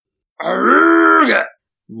Aruga!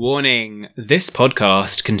 Warning, this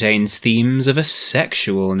podcast contains themes of a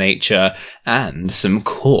sexual nature and some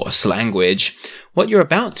coarse language. What you're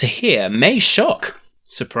about to hear may shock,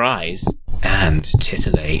 surprise, and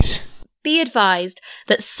titillate. Be advised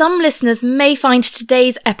that some listeners may find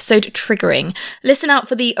today's episode triggering. Listen out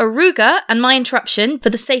for the Aruga and my interruption for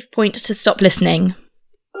the safe point to stop listening.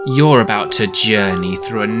 You're about to journey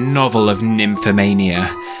through a novel of nymphomania,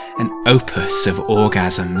 an opus of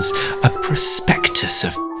orgasms, a prospectus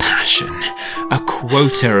of passion, a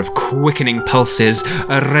quota of quickening pulses,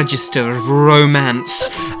 a register of romance,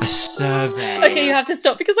 a survey. Okay, you have to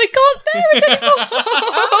stop because I can't bear it anymore.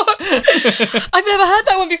 I've never heard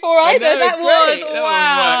that one before either. I know, that was great. wow.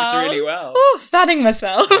 That one works really well. Ooh, fanning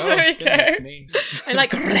myself. Oh, there we goodness go. me. I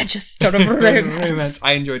like register of romance.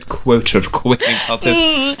 I enjoyed quota of quickening pulses.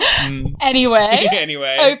 Anyway,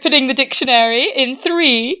 Anyway. opening the dictionary in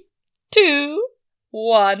 3, 2,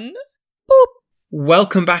 1. Boop.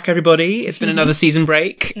 Welcome back, everybody. It's been another season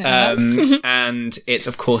break. Yes. And it's,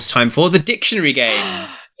 of course, time for the dictionary game.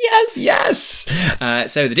 Yes.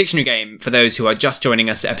 So the dictionary game, for those who are just joining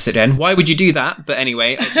us at episode N, why would you do that? But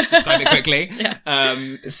anyway, I'll just describe it quickly.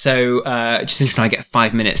 So Jacinta and I get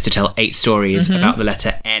 5 minutes to tell 8 stories about the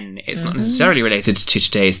letter N. It's not necessarily related to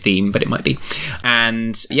today's theme, but it might be.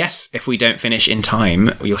 And yes, if we don't finish in time,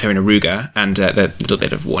 you'll hear an Aruga and the little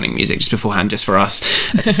bit of warning music just beforehand, just for us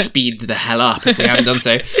to speed the hell up if we haven't done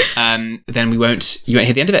so. Then you won't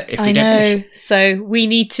hear the end of it if we don't finish. So we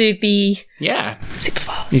need to be super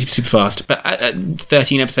fast. Need to be super fast. But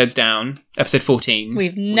 13 episodes down, episode 14.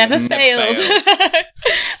 We've never failed.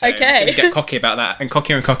 So okay. We get cocky about that, and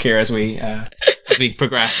cockier as we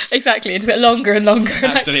progress. Exactly. It's get longer and longer.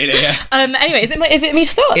 Absolutely, yeah. Anyway, is it me to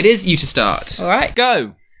start? It is you to start. All right.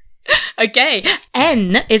 Go. Okay,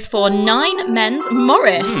 N is for Nine Men's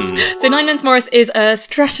Morris. So Nine Men's Morris is a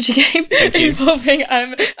strategy game involving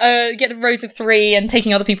getting rows of 3 and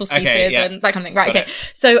taking other people's pieces and that kind of thing. Right, Got okay.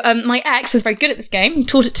 So my ex was very good at this game. He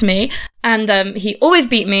taught it to me, and he always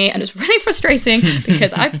beat me, and it was really frustrating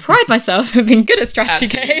because I pride myself in being good at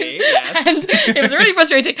strategy games. Yes. And it was really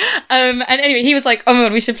frustrating. And anyway, he was like, oh my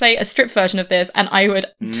god, we should play a strip version of this, and I would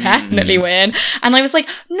definitely win. And I was like,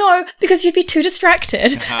 no, because you'd be too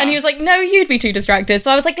distracted. And he was like, no, you'd be too distracted.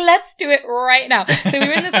 So I was like, let's do it right now. So we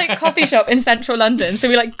were in this like coffee shop in central London. So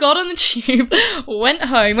we like got on the tube, went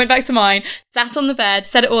home, went back to mine, sat on the bed,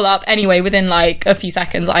 set it all up. Anyway, within like a few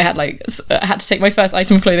seconds, I had to take my first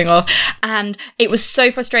item of clothing off. And it was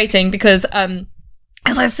so frustrating because,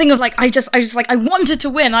 as I was thinking of like, I wanted to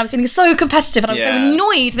win. I was feeling so competitive and I was so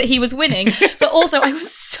annoyed that he was winning, but also I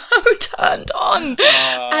was so turned on.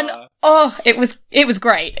 And it was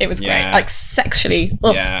great. It was great. Like sexually.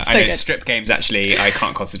 So I know good. strip games actually, I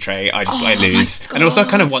can't concentrate. I lose. And also I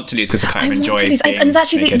kind of want to lose because I kind of enjoy it. And it's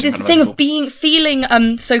actually the thing of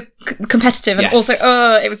feeling so competitive and also,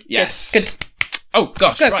 it was good. Oh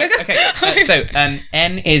gosh, go. Okay. So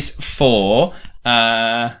N is for...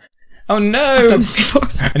 Oh no! I've done this before.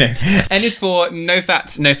 I know. N is for no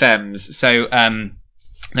fats, no femmes. So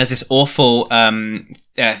there's this awful thing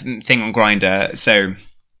on Grindr. So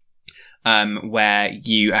where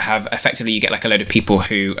you have effectively you get like a load of people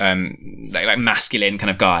who like masculine kind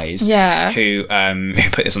of guys who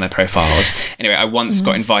put this on their profiles. Anyway, I once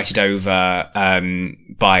got invited over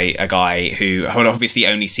by a guy who had obviously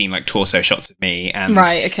only seen like torso shots of me, and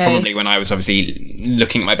probably when I was obviously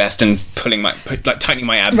looking at my best and tightening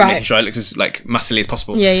my abs and making sure I looked as like muscly as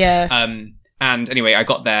possible. And anyway, I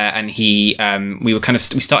got there, and we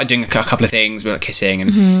started doing a couple of things. We were like kissing,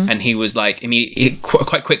 and he was like,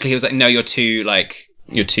 quite quickly, he was like, "No, you're too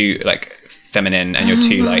feminine, and you're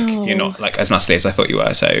too you're not like as muscly as I thought you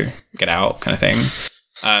were. So get out," kind of thing.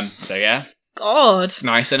 So yeah. God.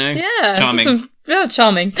 Nice, I know. Yeah. Charming.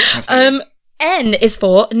 Charming. Absolutely. N is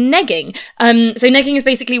for negging. So negging is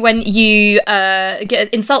basically when you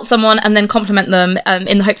insult someone and then compliment them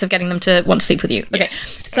in the hopes of getting them to want to sleep with you. Okay. Yes,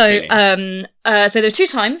 so there are 2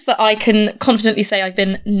 times that I can confidently say I've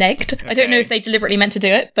been negged. Okay. I don't know if they deliberately meant to do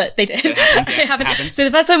it, but they did. It happened. So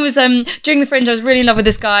the first time was during the Fringe. I was really in love with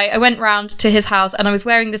this guy. I went round to his house and I was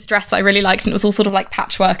wearing this dress that I really liked, and it was all sort of like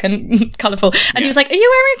patchwork and colourful. And he was like, "Are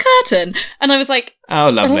you wearing a curtain?" And I was like,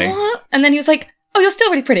 "Oh, lovely." What? And then he was like, "Oh, you're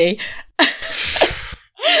still really pretty."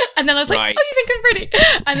 And then I was like, "Oh, you think I'm pretty?"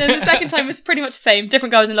 And then the second time was pretty much the same.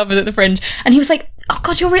 Different guy I was in love with at the Fringe, and he was like, "Oh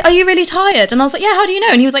God, are you really tired?" And I was like, "Yeah, how do you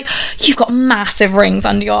know?" And he was like, "You've got massive rings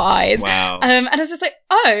under your eyes." Wow. And I was just like,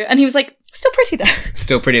 "Oh," and he was like, "Still pretty though."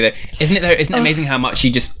 Still pretty though, isn't it? Though, isn't it amazing how much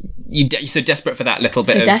you're so desperate for that little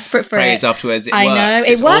bit of praise afterwards. I know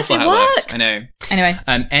it works. I know. Anyway,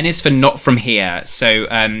 N is for not from here. So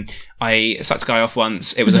I sucked a guy off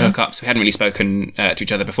once. It was a hookup, so we hadn't really spoken to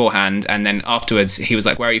each other beforehand. And then afterwards, he was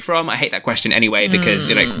like, "Where are you from?" I hate that question anyway because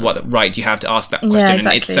you're like, what right do you have to ask that question? exactly.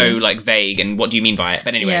 And it's so like vague. And what do you mean by it?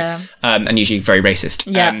 But anyway, and usually very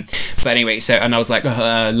racist. Yeah. But anyway, and I was like,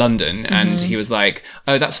 London, and he was like,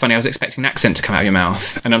 "Oh, that's funny. I was expecting an accent to come out of your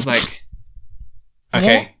mouth," and I was like,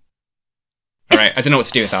 "Okay." What? All right, I don't know what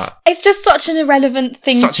to do with that. It's just such an irrelevant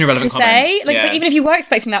thing to comment. say. Like, Yeah. like, even if you were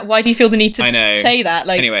expecting that, why do you feel the need to I know. say that?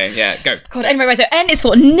 Like, Anyway, yeah, go. God, anyway, right, so N is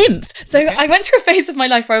for nymph. So Okay. I went through a phase of my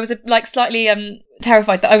life where I was like slightly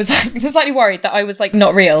terrified that I was like slightly worried that I was like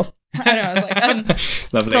not real. I don't know. I was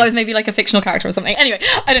like, Lovely. thought I was maybe like a fictional character or something. Anyway,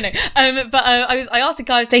 I don't know. But I asked a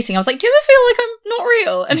guy I was dating. I was like, "Do you ever feel like I'm not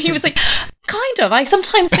real?" And he was like, "Kind of. I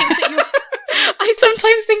sometimes think that you're. I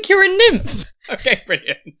sometimes think you're a nymph." Okay, brilliant.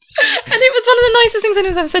 And it was one of the nicest things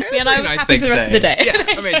anyone's ever said to me, That's and a I was really nice happy thing for the to rest of the say.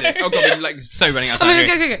 day. Yeah, amazing. Oh god, we're like so running out of Oh time. my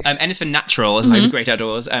God, Anyway. go. N is for natural. It's like the great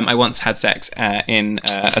outdoors. I once had sex in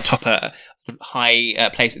a topper high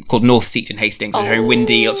place called North Seaton Hastings. Very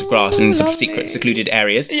windy, lots of grass and sort of lovely. secret, secluded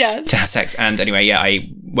areas Yes. to have sex. And anyway, yeah, I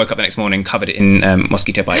woke up the next morning covered in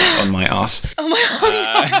mosquito bites on my arse. Oh my God.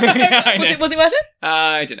 Yeah, I know. Was it worth it?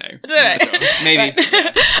 I don't know. Don't know. Maybe.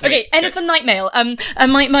 Right. Okay, N is for Night Mail.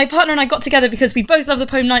 My partner and I got together because we both love the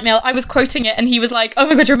poem Night Mail. I was quoting it and he was like, "Oh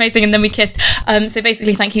my God, you're amazing," and then we kissed. So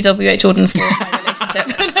basically, thank you, W.H. Jordan, for my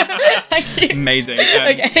relationship. Thank you. Amazing.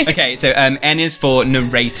 Okay. So N is for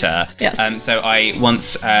narrator. Yes. So I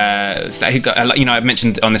once, I've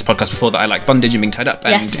mentioned on this podcast before that I like bondage and being tied up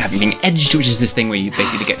and Yes. having being edged, which is this thing where you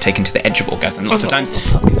basically get taken to the edge of orgasm lots of times.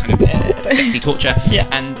 Kind of sexy torture. Yeah.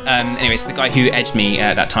 And anyway, so the guy who edged me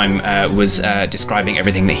at that time was describing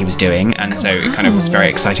everything that he was doing, and so it kind of was very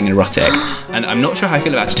exciting and erotic. And I'm not sure how I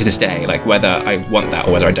feel about it to this day, like whether I want that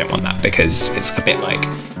or whether I don't want that, because it's a bit like.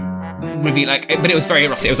 But it was very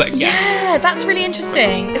erotic. It was like, Yeah, that's really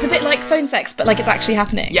interesting. It's a bit like phone sex, but like it's actually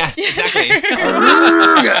happening. Yes, exactly.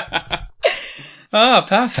 Oh,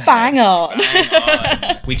 perfect. Bang on. Bang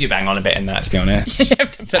on. We do bang on a bit in that, to be honest. So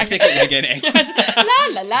particularly at the beginning.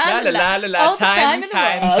 La la la La la la la. All the time in the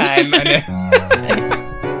world. Time. I know.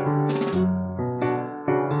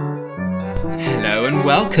 Hello and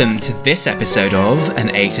welcome to this episode of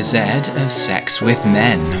An A to Z of Sex with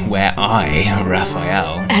Men, where I,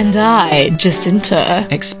 Raphael, And I, Jacinta,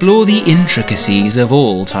 explore the intricacies of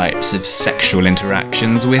all types of sexual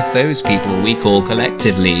interactions with those people we call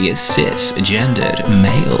collectively cisgendered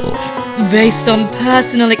male. based on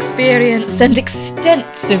personal experience and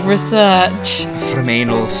extensive research, From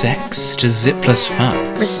anal sex to zipless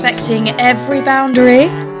fun, respecting every boundary.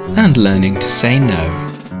 and learning to say no.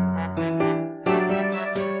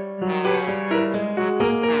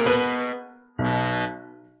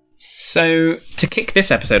 So, to kick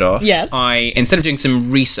this episode off, Yes. I, instead of doing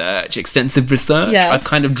some extensive research, Yes. I've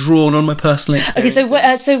kind of drawn on my personal Okay,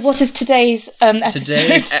 experience. so what is today's episode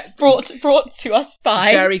Today's brought to us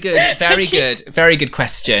by? Very good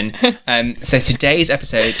question. So today's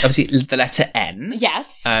episode, obviously the letter N.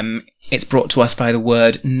 Yes. It's brought to us by the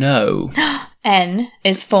word no. N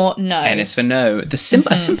is for no. N is for no. A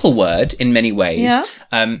simple word in many ways. Yeah.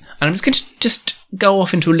 And I'm just going to just go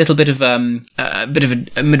off into a little bit of a bit of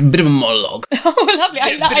a monologue. Oh, lovely!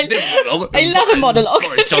 I love a monologue.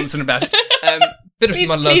 Boris Johnson about it. Bit of a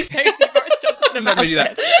monologue. Please don't do Boris Johnson I'm not going to do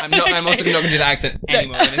that. I'm also not going to do that accent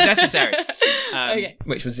anymore than is necessary. Okay.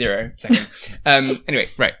 Which was 0 seconds. Anyway,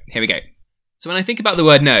 right, here we go. So when I think about the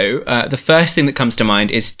word no, the first thing that comes to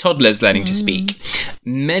mind is toddlers learning to speak.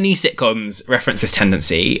 Many sitcoms reference this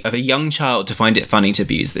tendency of a young child to find it funny to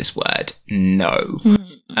abuse this word, no.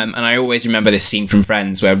 And I always remember this scene from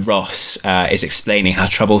Friends where Ross is explaining how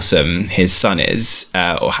troublesome his son is,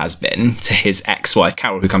 or has been, to his ex-wife,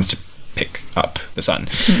 Carol, who comes to pick up the son.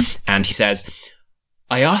 And he says,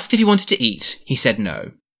 "I asked if he wanted to eat. He said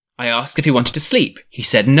no. I asked if he wanted to sleep. He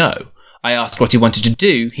said no. I asked what he wanted to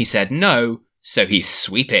do. He said no. So he's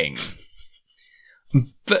sweeping."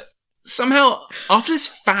 But somehow, after this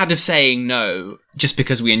fad of saying no, just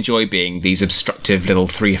because we enjoy being these obstructive little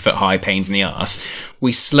 3-foot-high pains in the arse,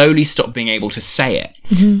 we slowly stop being able to say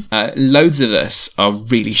it. Loads of us are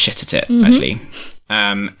really shit at it, actually.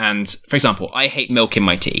 And, for example, I hate milk in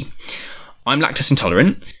my tea. I'm lactose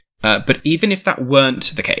intolerant, but even if that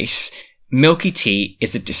weren't the case, milky tea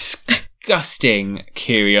is a disgusting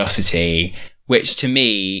curiosity, which to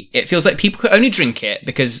me, it feels like people could only drink it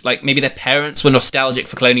because, like, maybe their parents were nostalgic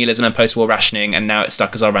for colonialism and post-war rationing, and now it's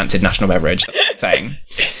stuck as our rancid national beverage. Saying.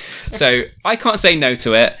 So I can't say no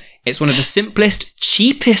to it. It's one of the simplest,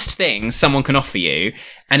 cheapest things someone can offer you.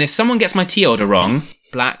 And if someone gets my tea order wrong,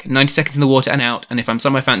 black, 90 seconds in the water and out, and if I'm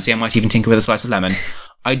somewhere fancy, I might even tinker with a slice of lemon,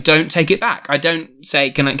 I don't take it back. I don't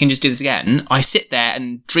say, can you just do this again? I sit there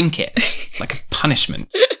and drink it like a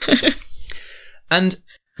punishment. And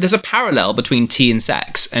there's a parallel between tea and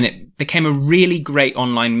sex, and it became a really great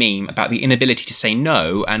online meme about the inability to say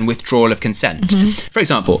no and withdrawal of consent. For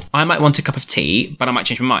example, I might want a cup of tea, but I might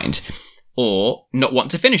change my mind, or not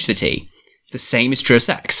want to finish the tea. The same is true of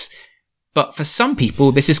sex. But for some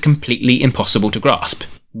people, this is completely impossible to grasp.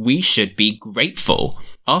 We should be grateful.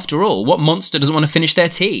 After all, what monster doesn't want to finish their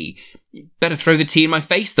tea? Better throw the tea in my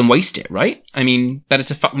face than waste it, right? I mean, better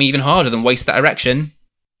to fuck me even harder than waste that erection.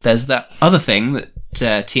 There's that other thing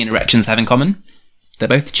that tea and erections have in common. They're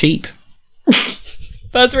both cheap.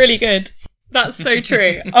 That's really good. That's so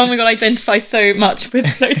true. Oh my god, I identify so much with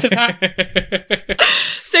loads of that.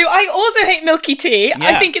 So I also hate milky tea. Yeah.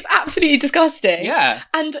 I think it's absolutely disgusting. Yeah.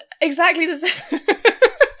 And exactly the same. Exactly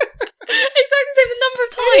the same number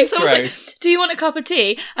of times. So I was like, do you want a cup of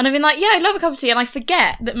tea? And I've been like, yeah, I'd love a cup of tea. And I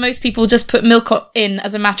forget that most people just put milk in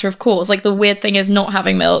as a matter of course. Like, the weird thing is not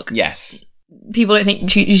having milk. Yes. People don't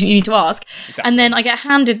think you need to ask. Exactly. And then I get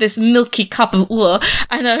handed this milky cup of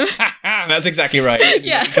and that's exactly right.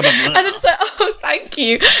 Yeah. And then just like, oh, thank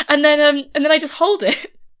you. And then I just hold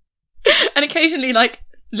it. And occasionally like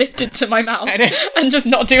lift it to my mouth and just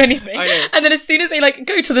not do anything. And then as soon as they like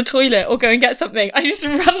go to the toilet or go and get something, I just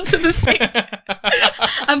run to the sink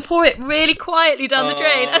and pour it really quietly down the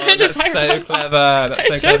drain. And then just that's so clever. That's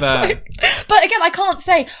so clever. But again, I can't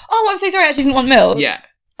say, oh, I'm so sorry, I actually didn't want milk. Yeah.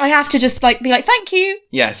 I have to just like be like, thank you.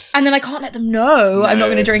 Yes. And then I can't let them know I'm not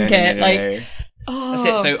going to drink it. Like, oh. That's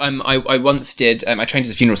it. So I once did, I trained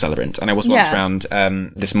as a funeral celebrant, and I was once around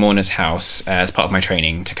this mourner's house as part of my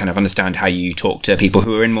training to kind of understand how you talk to people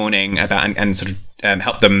who are in mourning about and sort of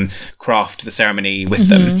help them craft the ceremony with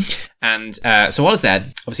them. And so while I was there,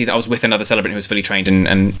 obviously I was with another celebrant who was fully trained,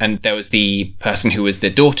 and there was the person who was the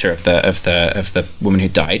daughter of the woman who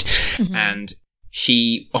died, and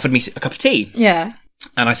she offered me a cup of tea. Yeah.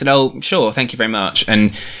 And I said, oh, sure, thank you very much.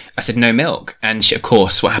 And I said, no milk. And she, of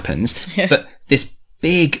course, what happens? Yeah. But this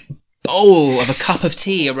big bowl of a cup of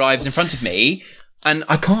tea arrives in front of me, and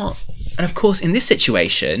I can't. And of course, in this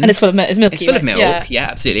situation... And it's full of milk. It's milky, It's full of milk, yeah,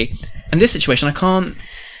 absolutely. In this situation, I can't...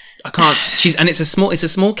 And it's a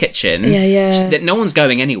small kitchen. Yeah. That no one's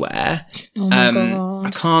going anywhere. Oh my God. I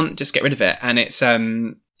can't just get rid of it. And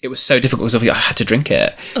it was so difficult because I had to drink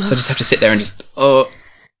it. So I just have to sit there and just...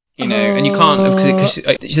 and you can't, because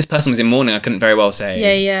this person was in mourning, I couldn't very well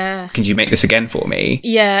say, yeah. Can you make this again for me?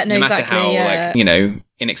 Yeah, no matter exactly, how,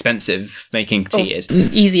 inexpensive making tea is.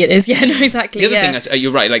 Easy it is, yeah, no, exactly. The other thing,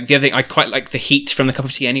 you're right, like, the other thing, I quite like the heat from the cup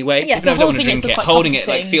of tea anyway. Yeah, so holding it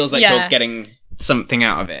like, feels like you're getting something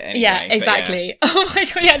out of it anyway. Yeah, exactly. Yeah. Oh my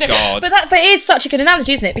God, yeah, no. God. But it is such a good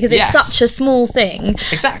analogy, isn't it? Because it's such a small thing.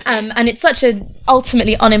 Exactly. And it's such an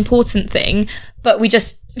ultimately unimportant thing, but we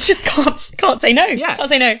just can't say no. Yeah. Can't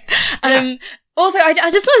say no. Also, I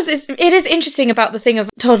just noticed it is interesting about the thing of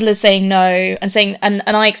toddlers saying no and saying, and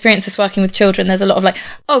I experience this working with children. There's a lot of like,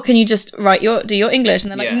 oh, can you just do your English?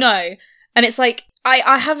 And they're like, no. And it's like,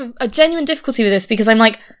 I have a genuine difficulty with this because I'm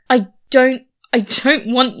like, I don't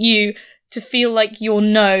want you to feel like your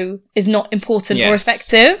no is not important or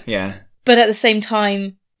effective. Yeah. But at the same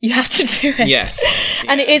time, you have to do it. Yes.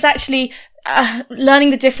 And it is actually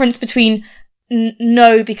learning the difference between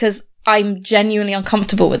no because I'm genuinely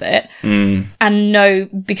uncomfortable with it, and no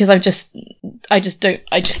because I just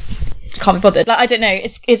can't be bothered. Like, I don't know.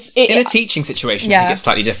 It's in a teaching situation. I think it's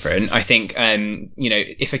slightly different. I think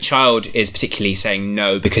if a child is particularly saying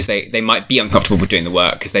no because they might be uncomfortable with doing the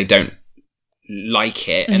work because they don't like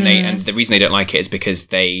it, and the reason they don't like it is because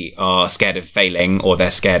they are scared of failing, or they're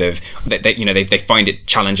scared of they find it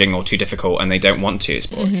challenging or too difficult and they don't want to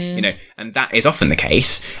explore and that is often the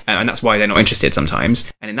case, and that's why they're not interested sometimes.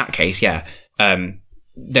 And in that case there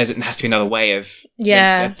has to be another way of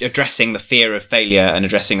addressing the fear of failure and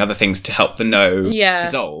addressing other things to help the no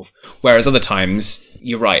dissolve, whereas other times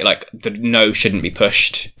you're right, like the no shouldn't be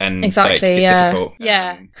pushed, and it's difficult.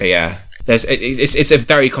 But it's a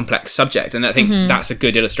very complex subject, and I think that's a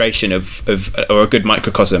good illustration of or a good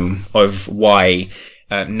microcosm of why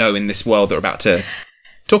no in this world that we're about to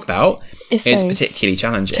talk about is particularly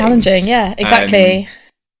challenging. Yeah, exactly.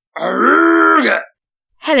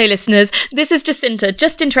 Hello listeners, this is Jacinta,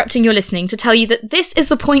 just interrupting your listening to tell you that this is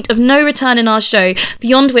the point of no return in our show,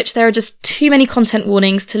 beyond which there are just too many content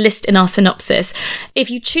warnings to list in our synopsis.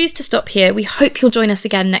 If you choose to stop here, we hope you'll join us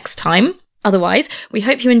again next time. Otherwise, we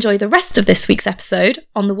hope you enjoy the rest of this week's episode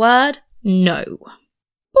on the word no.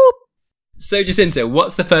 Boop. So Jacinta,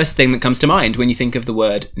 what's the first thing that comes to mind when you think of the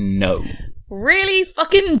word no? Really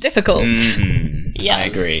fucking difficult. Mm-hmm. Yes. I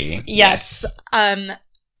agree. Yes.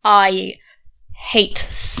 I hate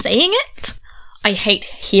saying it. I hate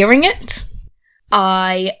hearing it.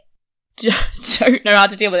 I don't know how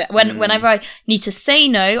to deal with it. Whenever I need to say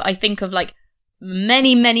no, I think of like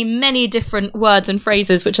many, many, many different words and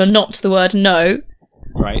phrases which are not the word no.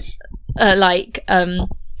 Right.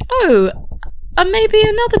 Maybe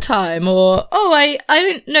another time, or I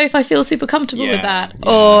don't know if I feel super comfortable with that,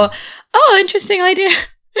 or interesting idea.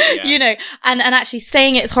 You know, and actually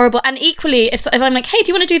saying it is horrible. And equally, if I'm like, hey,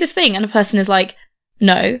 do you want to do this thing? And a person is like,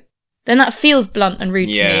 no, then that feels blunt and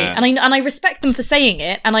rude to me. And I respect them for saying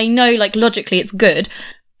it, and I know like logically it's good,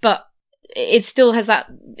 but it still has that,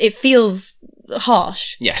 it feels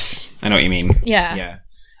harsh. Yes, I know what you mean. Yeah.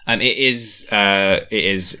 It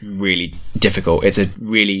is really difficult. It's a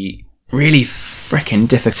really, really freaking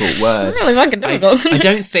difficult word. Really fucking difficult. I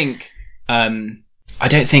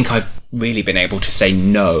don't think I've really been able to say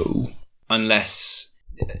no, unless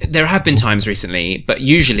there have been times recently, but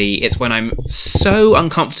usually it's when I'm so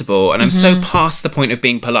uncomfortable and I'm so past the point of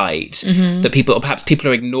being polite that people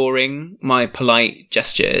are ignoring my polite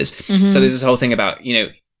gestures. So there's this whole thing about, you know,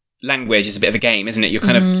 language is a bit of a game, isn't it? You're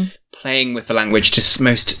kind of playing with the language to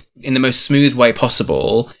in the most smooth way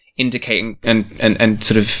possible, indicating and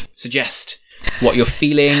sort of suggest what you're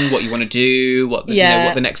feeling, what you want to do, what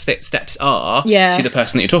the next steps are to the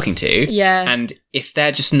person that you're talking to. Yeah. And if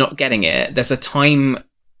they're just not getting it, there's a time,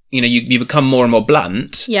 you know, you become more and more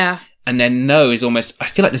blunt. Yeah. And then no is almost, I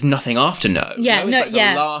feel like there's nothing after no. Yeah, no is like the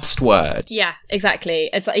last word. Yeah, exactly.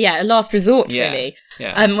 It's like, a last resort, really.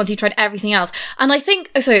 Yeah. Once you've tried everything else. And I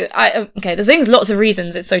think, there's lots of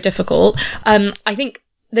reasons it's so difficult. I think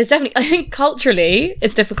culturally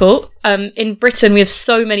it's difficult. In Britain, we have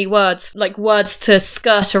so many words, like words to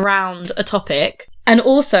skirt around a topic. And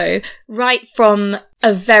also, right from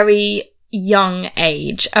a very young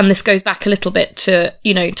age, and this goes back a little bit to,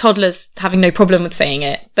 you know, toddlers having no problem with saying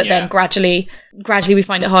it, but then gradually we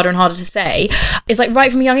find it harder and harder to say. It's like right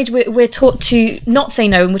from a young age we're taught to not say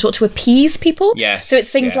no, and we're taught to appease people. Yes. So it's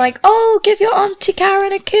things like, oh, give your Auntie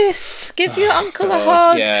Karen a kiss, give your uncle a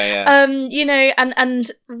hug. You know,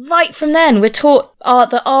 and right from then we're taught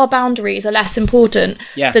that our boundaries are less important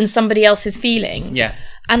than somebody else's feelings. Yeah.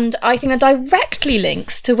 And I think that directly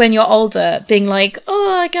links to when you're older, being like,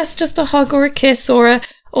 oh, I guess just a hug or a kiss or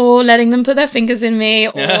letting them put their fingers in me,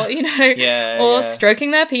 or, you know,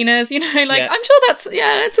 stroking their penis, you know, like, I'm sure that's,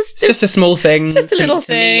 it's just a small thing. It's just a little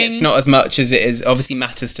thing. To me, it's not as much as it is, obviously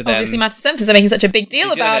matters to them. Since they're making such a big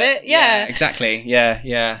deal about it. Yeah. Exactly.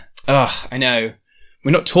 Yeah. Oh, I know.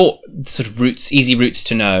 We're not taught sort of easy routes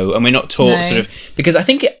to know, and we're not taught sort of, because I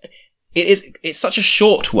think it's such a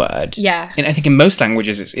short word. Yeah. And I think in most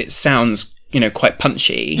languages it sounds, you know, quite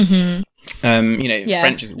punchy. You know,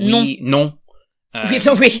 French is oui, non. It's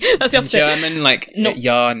not oui. That's the opposite. German, like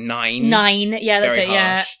ja, nein. Nein. Yeah, that's very it.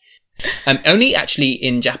 Harsh. Yeah. Only actually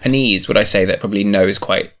in Japanese would I say that probably no is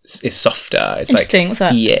softer. It's interesting. Like, what's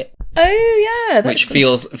that? Yeah. Oh yeah. Which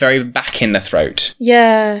feels very back in the throat.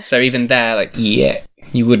 Yeah. So even there, like yeah.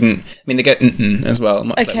 You wouldn't. I mean, they go as well.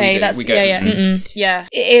 Much okay, like we do. Yeah.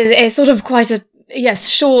 It's sort of quite a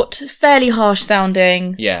short, fairly harsh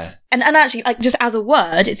sounding. Yeah. And actually, like just as a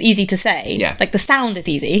word, it's easy to say. Yeah. Like the sound is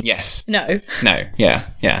easy. Yes. No.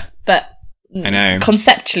 Yeah. But I know.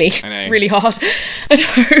 Conceptually, I know. really hard. I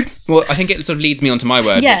know. Well, I think it sort of leads me on to my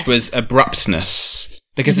word, which was abruptness,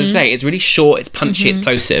 because as I say, it's really short, it's punchy, it's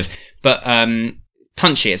plosive, but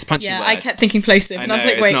punchy. It's a punchy word. I kept thinking plosive, and I was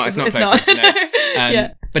like, wait, it's not plosive. No.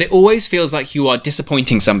 But it always feels like you are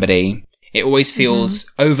disappointing somebody. It always feels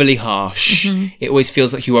overly harsh. It always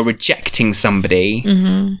feels like you are rejecting somebody,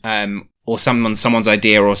 or someone's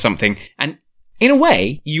idea or something. And in a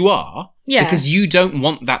way, you are. Yeah. Because you don't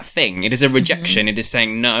want that thing. It is a rejection. It is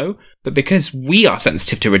saying no. But because we are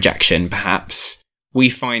sensitive to rejection, perhaps, we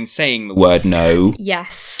find saying the word no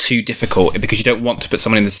too difficult, because you don't want to put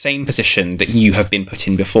someone in the same position that you have been put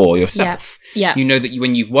in before yourself. Yeah. You know that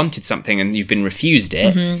when you've wanted something and you've been refused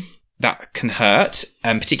it, that can hurt,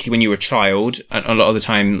 particularly when you were a child. And a lot of the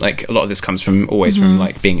time, like, a lot of this comes from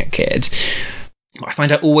like being a kid. I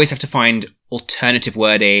find I always have to find alternative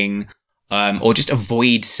wording, or just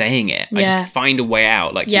avoid saying it. I just find a way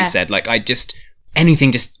out, like you said. Like,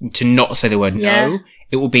 anything just to not say the word no.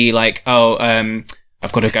 It will be like,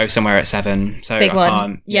 I've got to go somewhere at 7, so Big I one.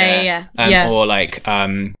 can't. Yeah. Or like,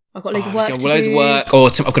 I've got loads of work to do. Or I've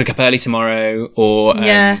got to get up early tomorrow, or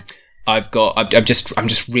I'm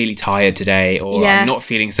just really tired today, or I'm not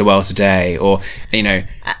feeling so well today, or, you know,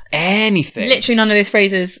 anything. Literally none of those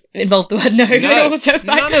phrases involved the word no. They all just,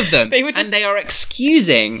 none of them. They were just... And they are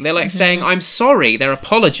excusing. They're like saying, I'm sorry. They're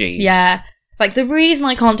apologies. Yeah. Like, the reason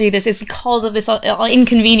I can't do this is because of this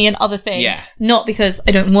inconvenient other thing. Yeah. Not because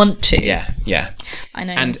I don't want to. Yeah, yeah. I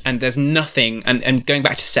know. And there's nothing, and going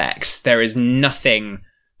back to sex, there is nothing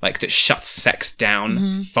like that shuts sex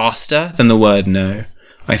down faster than the word no,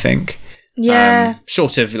 I think. Yeah.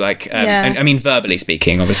 Short of like, I mean, verbally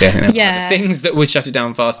speaking, obviously, I think there are other things that would shut it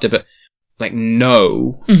down faster, but like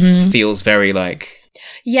no feels very like...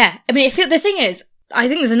 Yeah. I mean, the thing is, I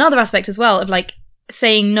think there's another aspect as well of like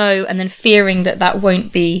saying no and then fearing that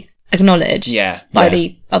won't be acknowledged by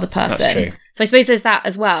the other person. That's true. So I suppose there's that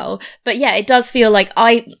as well. But yeah, it does feel like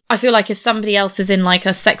I feel like if somebody else is in like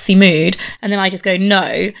a sexy mood and then I just go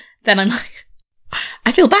no, then I'm like,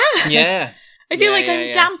 I feel bad. Yeah. I feel like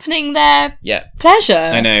I'm dampening their pleasure.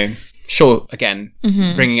 I know. Sure, again,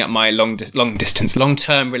 bringing up my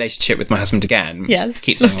long-term relationship with my husband again. Yes.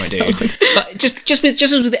 Keep saying what I do. But just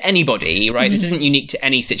as with anybody, right? This isn't unique to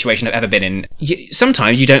any situation I've ever been in.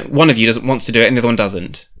 Sometimes one of you wants to do it and the other one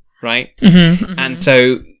doesn't, right? And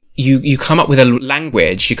so you come up with a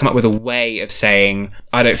language, you come up with a way of saying,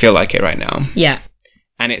 I don't feel like it right now. Yeah.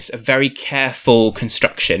 And it's a very careful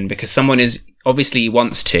construction because someone is obviously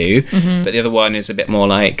wants to, but the other one is a bit more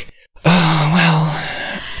like,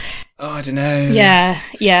 I don't know. Yeah,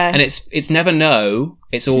 yeah. And it's never no.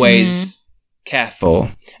 It's always careful.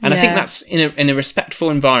 And I think that's in a respectful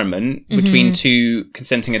environment between two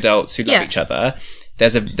consenting adults who love each other.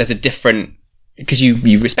 There's a different, because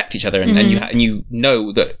you respect each other and you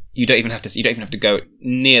know that you don't even have to go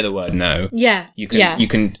near the word no. Yeah. You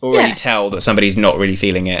can already tell that somebody's not really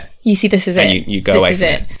feeling it. You see, this is and it. You go away from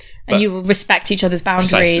it. And you will respect each other's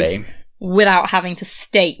boundaries precisely. Without having to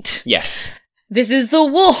state. Yes. This is the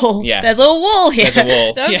wall. Yeah. There's a wall here. There's a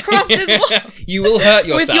wall. Don't cross this wall. You will hurt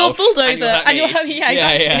yourself. With your bulldozer. And you'll hurt me. Yeah,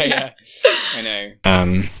 exactly. Yeah. I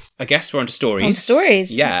know. I guess we're on to stories. On to stories.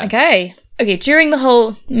 Yeah. Okay, during the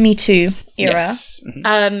whole Me Too era,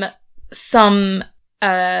 some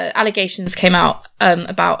allegations came out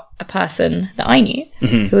about a person that I knew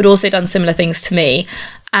who had also done similar things to me.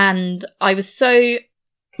 And I was so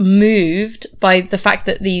moved by the fact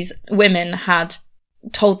that these women had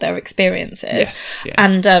told their experiences. Yes, yeah.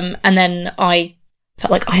 And then I felt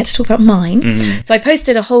like I had to talk about mine. So I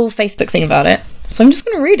posted a whole Facebook thing about it. So I'm just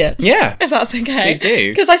going to read it. Yeah. If that's okay. Please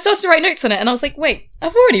do. Because I started to write notes on it and I was like, wait,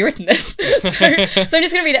 I've already written this. So I'm just going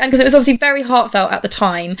to read it. And because it was obviously very heartfelt at the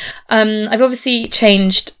time. I've obviously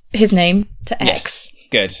changed his name to X. Yes.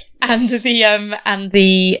 Good. And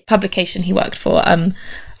the publication he worked for,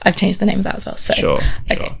 I've changed the name of that as well. So, Sure.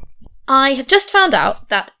 I have just found out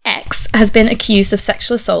that X has been accused of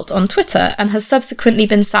sexual assault on Twitter and has subsequently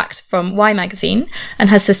been sacked from Y Magazine and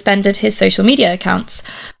has suspended his social media accounts.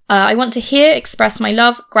 I want to here express my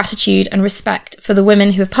love, gratitude and respect for the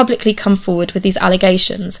women who have publicly come forward with these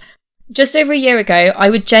allegations. Just over a year ago, I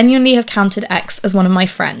would genuinely have counted X as one of my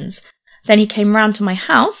friends. Then he came round to my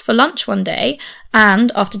house for lunch one day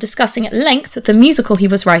and, after discussing at length the musical he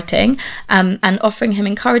was writing and offering him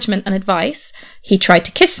encouragement and advice, he tried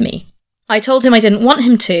to kiss me. I told him I didn't want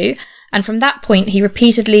him to, and from that point he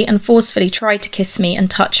repeatedly and forcefully tried to kiss me and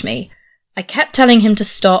touch me. I kept telling him to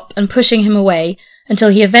stop and pushing him away until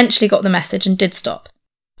he eventually got the message and did stop.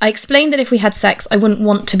 I explained that if we had sex, I wouldn't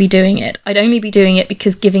want to be doing it. I'd only be doing it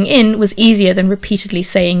because giving in was easier than repeatedly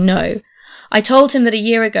saying no. I told him that a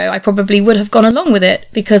year ago I probably would have gone along with it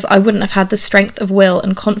because I wouldn't have had the strength of will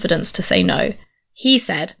and confidence to say no. He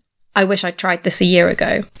said, I wish I'd tried this a year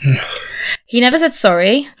ago. He never said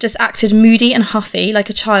sorry, just acted moody and huffy like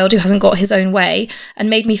a child who hasn't got his own way, and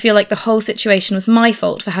made me feel like the whole situation was my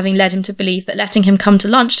fault for having led him to believe that letting him come to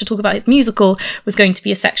lunch to talk about his musical was going to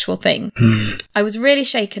be a sexual thing. I was really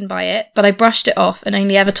shaken by it, but I brushed it off and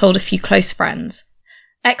only ever told a few close friends.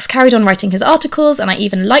 X carried on writing his articles, and I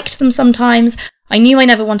even liked them sometimes. I knew I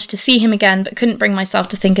never wanted to see him again, but couldn't bring myself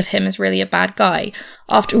to think of him as really a bad guy.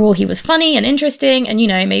 After all, he was funny and interesting, and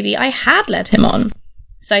maybe I had led him on.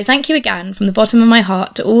 So thank you again from the bottom of my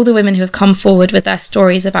heart to all the women who have come forward with their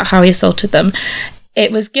stories about how he assaulted them.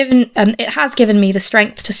 It has given me the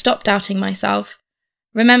strength to stop doubting myself.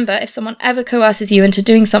 Remember, if someone ever coerces you into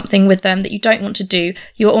doing something with them that you don't want to do,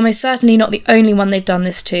 you are almost certainly not the only one they've done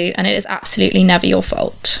this to, and it is absolutely never your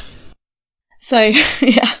fault. So,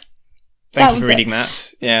 yeah. Thank you for reading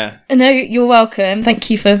that. Yeah. No, you're welcome.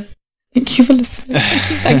 Thank you for listening.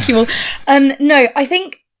 Thank you all. No, I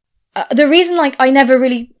think the reason I never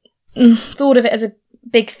really thought of it as a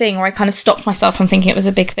big thing, or I kind of stopped myself from thinking it was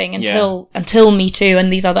a big thing until Me Too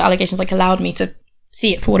and these other allegations allowed me to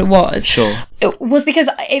see it for what it was. Sure. It was because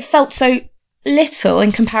it felt so little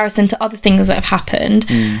in comparison to other things that have happened.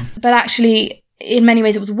 But actually, in many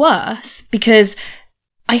ways, it was worse because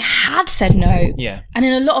I had said no. Yeah. And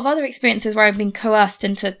in a lot of other experiences where I've been coerced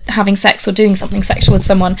into having sex or doing something sexual with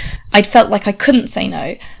someone, I'd felt like I couldn't say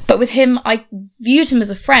no. But with him, I viewed him as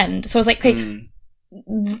a friend. So I was like, okay,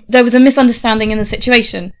 there was a misunderstanding in the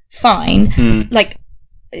situation. Fine. Like,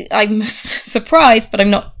 I'm surprised, but I'm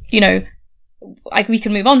not, you know, we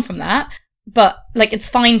can move on from that. But, like, it's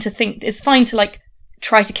fine to, like,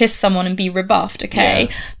 try to kiss someone and be rebuffed, okay?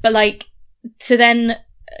 Yeah. But, like, to then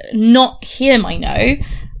not hear my no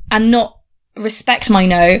and not respect my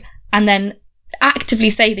no and then actively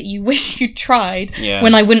say that you wish you'd tried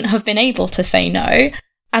when I wouldn't have been able to say no,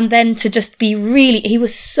 and then to just be really, he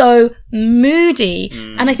was so moody.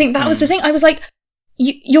 And I think that was the thing. I was like,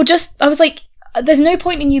 I was like, there's no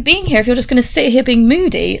point in you being here if you're just going to sit here being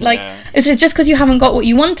moody. Like, it's just because you haven't got what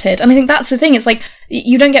you wanted. And I think that's the thing. It's like,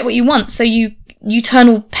 you don't get what you want, so you turn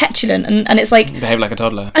all petulant, and it's like, behave like a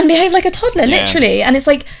toddler, literally. And it's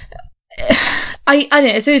like, I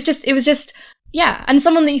don't know. So it was just and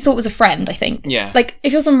someone that you thought was a friend, I think. Yeah. Like,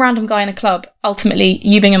 if you're some random guy in a club, ultimately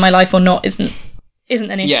you being in my life or not isn't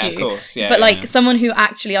an issue. Yeah, of course. Yeah. But like someone who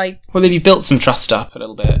actually well, if you built some trust up a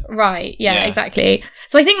little bit. Right. Yeah, exactly.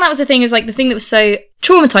 So I think that was the thing, is like, the thing that was so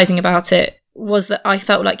traumatizing about it was that I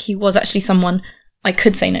felt like he was actually someone I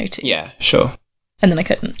could say no to. Yeah, sure. And then I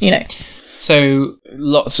couldn't, you know. So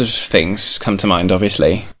lots of things come to mind,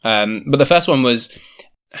 obviously. But the first one was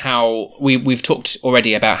how we've talked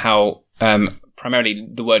already about how primarily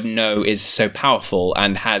the word no is so powerful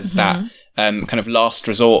and has that kind of last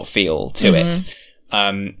resort feel to it.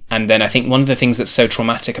 And then I think one of the things that's so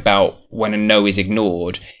traumatic about when a no is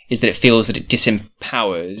ignored is that it feels that it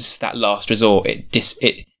disempowers that last resort.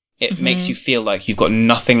 It makes you feel like you've got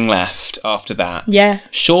nothing left after that. Yeah.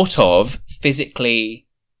 Short of physically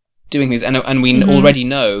doing things, and we already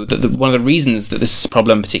know that one of the reasons that this is a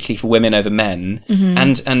problem, particularly for women over men,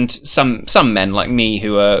 and some men like me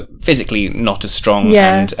who are physically not as strong,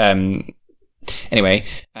 and anyway,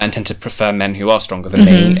 and tend to prefer men who are stronger than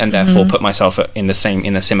me, and therefore put myself in a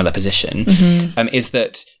similar position, is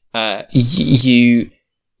that you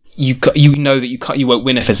know that you won't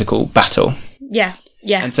win a physical battle. Yeah.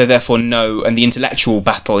 Yeah. And so therefore no, and the intellectual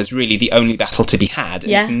battle is really the only battle to be had.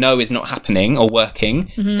 And if no is not happening or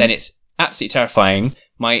working, then it's absolutely terrifying.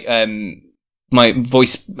 My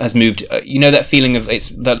voice has moved. You know that feeling of it's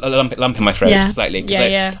the lump in my throat slightly, because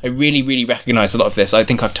I really, really recognise a lot of this. I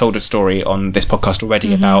think I've told a story on this podcast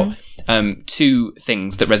already about two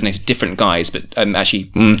things that resonated, different guys, but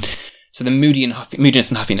actually. So the moodiness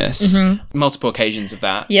and huffiness, multiple occasions of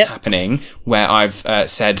that happening, where I've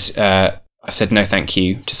said no thank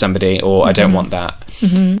you to somebody, or I don't want that.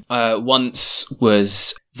 Once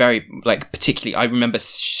was very, like, particularly, I remember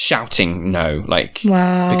shouting no, like,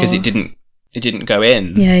 because it didn't go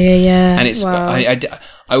in. Yeah. And it's, I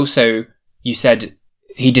also, you said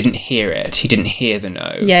he didn't hear it. He didn't hear the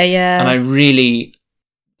no. Yeah. And I really,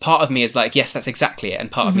 part of me is like, yes, that's exactly it. And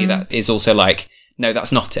part of me that is also like, no,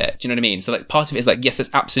 that's not it. Do you know what I mean? So like, part of it is like, yes,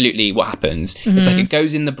 that's absolutely what happens. It's like it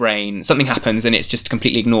goes in the brain, something happens, and it's just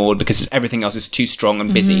completely ignored because everything else is too strong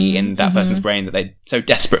and busy in that person's brain that they're so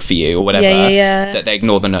desperate for you or whatever that they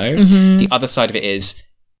ignore the no. The other side of it is,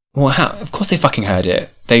 well, how? Of course they fucking heard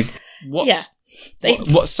it. What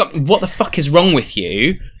the fuck is wrong with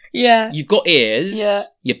you? Yeah. You've got ears. Yeah.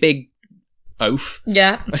 You big oaf.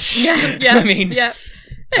 Yeah. I mean,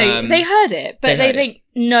 no, they heard it, but they think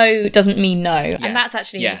no doesn't mean no. Yeah. And that's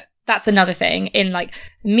actually, that's another thing in like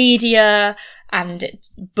media and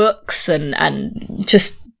books and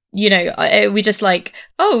just, you know, we just like,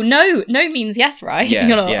 oh, no means yes, right? Yeah,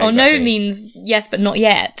 you know, or exactly. No means yes, but not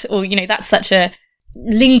yet. Or, you know, that's such a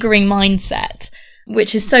lingering mindset,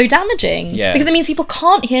 which is so damaging because it means people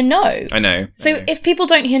can't hear no. I know. So if people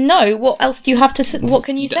don't hear no, what else do you have to? What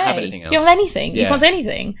can you say? You don't have anything. You can't say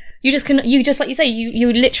anything. You just can. You just like you say.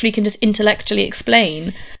 You literally can just intellectually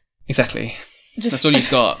explain. Exactly. That's all you've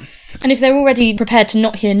got. And if they're already prepared to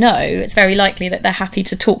not hear no, it's very likely that they're happy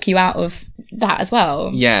to talk you out of that as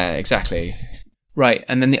well. Yeah, exactly. Right.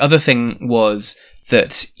 And then the other thing was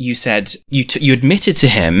that you said you admitted to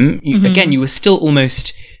him again. You were still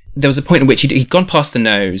almost. There was a point at which he'd gone past the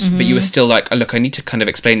nose, but you were still like, oh, look, I need to kind of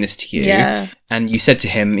explain this to you. Yeah. And you said to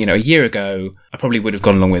him, you know, a year ago, I probably would have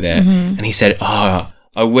gone along with it. And he said,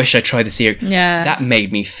 I wish I tried this year. Yeah. That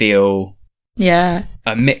made me feel a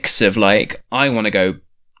mix of like, I want to go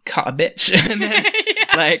cut a bitch. And then,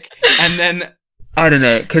 and then, I don't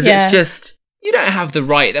know, because it's just, you don't have the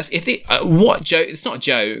right. That's if the what joke? It's not a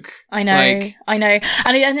joke. I know,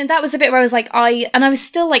 and that was the bit where I was like, I was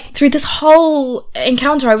still like through this whole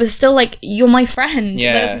encounter, I was still like, you're my friend.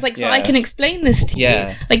 Yeah, that was just like, so I can explain this to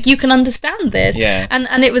Yeah. you, like you can understand this. Yeah.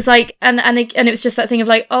 And it was like, and it was just that thing of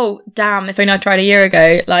like, oh damn, if only I tried a year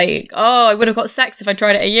ago, like, oh, I would have got sex if I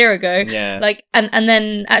tried it a year ago. Yeah. Like, and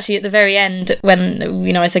then actually at the very end,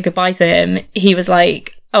 when I said goodbye to him, he was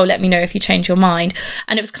like, oh, let me know if you change your mind,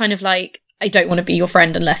 and it was kind of like, I don't want to be your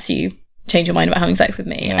friend unless you change your mind about having sex with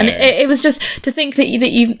me. No. And it was just to think that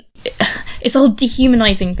you it's a whole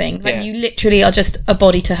dehumanizing thing. Like you literally are just a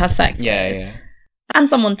body to have sex with. Yeah. And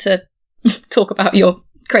someone to talk about your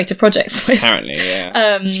creative projects with. Apparently,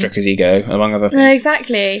 yeah. Stroke his ego, among other things. No,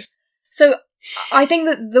 exactly. So I think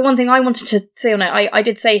that the one thing I wanted to say on it, I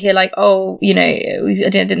did say here, like, oh, I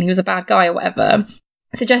didn't think he was a bad guy or whatever,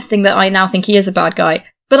 suggesting that I now think he is a bad guy.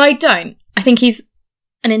 But I don't. I think he's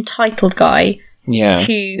an entitled guy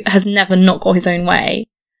who has never not got his own way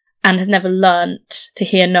and has never learnt to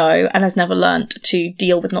hear no and has never learnt to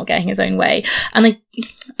deal with not getting his own way. And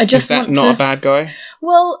I just want to... Is that not a bad guy?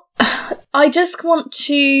 Well, I just want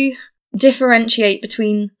to differentiate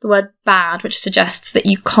between the word bad, which suggests that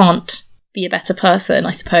you can't be a better person,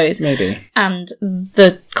 I suppose. Maybe. And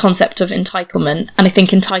the concept of entitlement. And I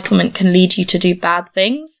think entitlement can lead you to do bad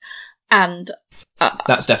things. And...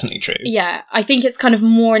 that's definitely true. Yeah, I think it's kind of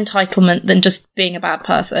more entitlement than just being a bad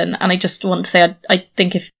person. And I just want to say, I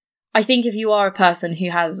think if you are a person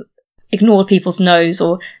who has ignored people's no's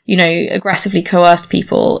or, aggressively coerced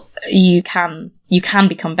people, you can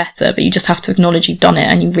become better, but you just have to acknowledge you've done it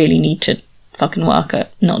and you really need to fucking work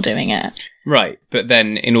at not doing it. Right, but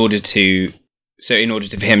then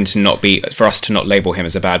for him to not be, for us to not label him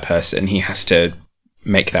as a bad person, he has to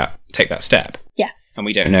take that step. Yes. And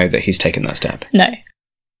we don't know that he's taken that step. No.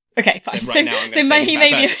 Okay, fine. So, right now I'm gonna say he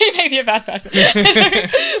may be a bad person.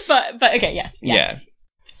 but okay, yes. Yeah.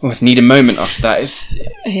 Almost need a moment after that. It's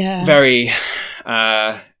very...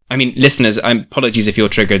 I mean, listeners, apologies if you're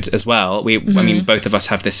triggered as well. I mean, both of us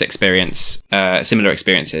have this experience, similar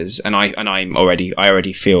experiences, and I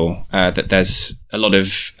already feel that there's a lot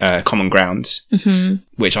of common ground,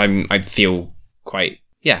 which I feel quite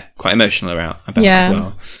emotional about as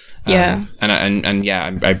well. I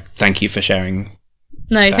thank you for sharing.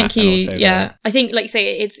 No, thank you. Also, I think, like you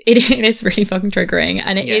say, it is really fucking triggering,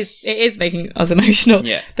 and it is making us emotional.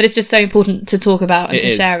 Yeah. But it's just so important to talk about and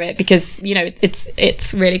to share it because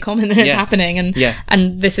it's really common and it's happening,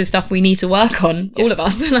 and this is stuff we need to work on, all of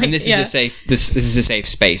us. And this is a safe this is a safe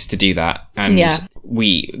space to do that. And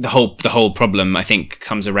the whole problem, I think,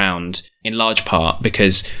 comes around in large part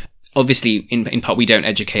because obviously in part we don't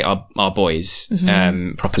educate our boys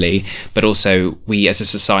properly, but also we as a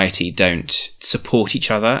society don't support each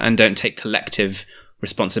other and don't take collective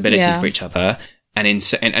responsibility for each other,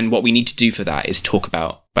 and what we need to do for that is talk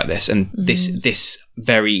about this, and this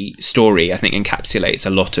very story I think encapsulates a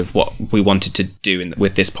lot of what we wanted to do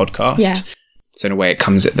with this podcast. So in a way, it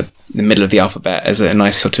comes at the middle of the alphabet as a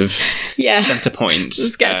nice sort of center point.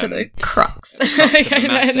 Let's get to the crux.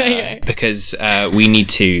 Because we need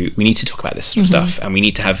to talk about this sort of stuff, and we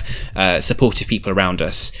need to have supportive people around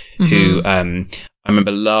us who. I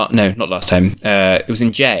remember not last time. It was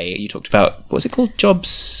in Jay. You talked about, what was it called?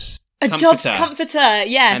 Jobs comforter.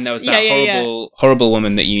 Yes. And there was that horrible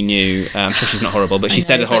woman that you knew. I'm sure she's not horrible, but she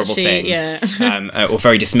said a horrible thing. Or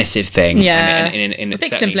very dismissive thing. Yeah. In a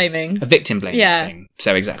victim blaming. A victim blaming thing.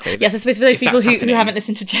 So exactly. Yes, I suppose for those people who haven't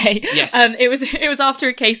listened to Jay. Yes. It was after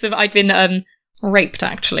a case of I'd been raped,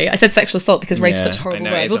 actually. I said sexual assault because rape is such a horrible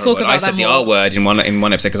word. We'll talk about that more. I said the R word in one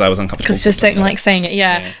episode because I was uncomfortable. Because I just don't like saying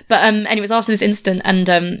it, But and it was after this incident,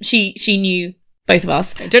 and she knew both of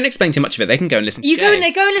us. Don't explain too much of it. They can go and listen to Jay. Go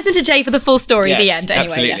and listen to Jay for the full story at the end,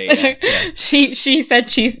 anyway. Absolutely, yes. She said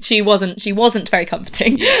she wasn't very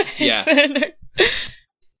comforting. Yeah.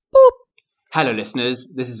 Hello,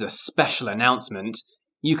 listeners. This is a special announcement.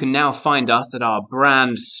 You can now find us at our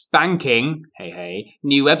brand spanking,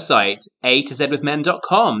 new website,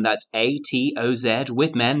 atozwithmen.com. That's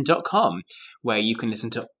ATOZwithmen.com, where you can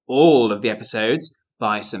listen to all of the episodes,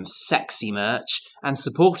 buy some sexy merch, and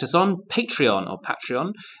support us on Patreon,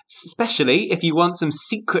 especially if you want some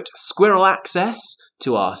secret squirrel access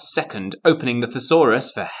to our second Opening the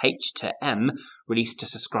Thesaurus for H to M, released to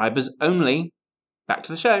subscribers only. Back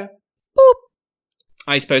to the show. Boop.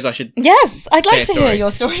 I suppose I should. Yes, I'd like to hear your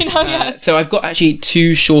story now. Yes. So I've got actually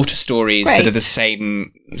two shorter stories that are the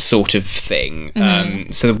same sort of thing.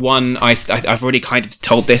 So the one I've already kind of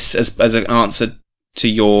told this as an answer to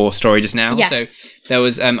your story just now. Yes. So there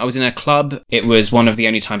was I was in a club. It was one of the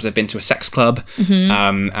only times I've been to a sex club.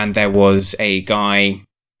 And there was a guy.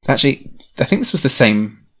 Actually, I think this was the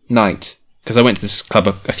same night, because I went to this club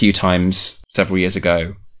a few times several years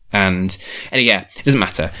ago. And yeah, it doesn't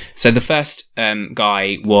matter. So the first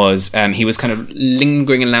guy was he was kind of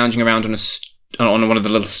lingering and lounging around on one of the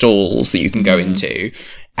little stalls that you can go into,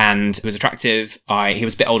 and he was attractive. He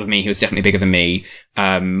was a bit older than me. He was definitely bigger than me.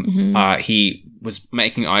 He was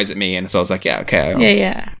making eyes at me, and so I was like, yeah, okay,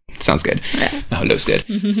 yeah, sounds good. Oh, looks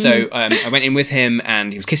good. So I went in with him,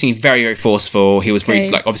 and he was kissing me very, very forceful. He was very,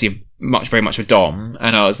 like, obviously very much a dom,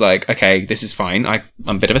 and I was like, okay, this is fine. I'm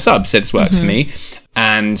a bit of a sub, so this works for me.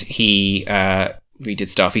 And we did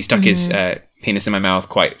stuff. He stuck his penis in my mouth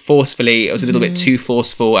quite forcefully. It was a little bit too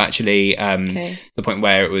forceful, actually. The point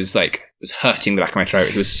where it was hurting the back of my throat.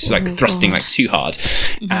 He was thrusting like too hard,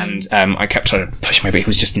 and I kept trying to push my, but he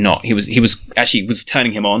was just not. He was actually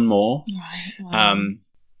turning him on more. Right. Wow.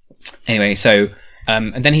 Anyway, so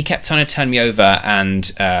and then he kept trying to turn me over and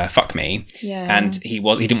fuck me. Yeah. And he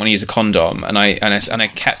didn't want to use a condom, and I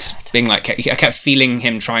kept being like, I kept feeling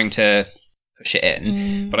him trying to push it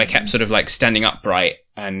in, but I kept sort of like standing upright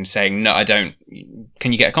and saying, no, I don't.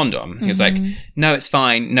 Can you get a condom? He was like, no, it's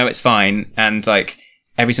fine. No, it's fine. And like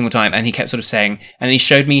every single time, and he kept sort of saying, and he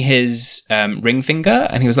showed me his ring finger,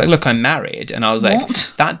 and he was like, look, I'm married. And I was like,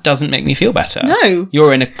 that doesn't make me feel better. No.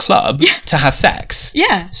 You're in a club to have sex.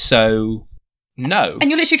 Yeah. So no.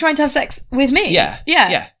 And you're literally trying to have sex with me. Yeah.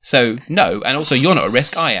 So no. And also, you're not at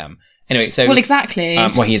risk. I am. Anyway, so well, exactly.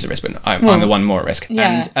 Well, he is at risk, but I'm the one more at risk.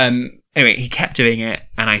 Yeah. And anyway, he kept doing it,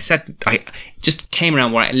 and I just came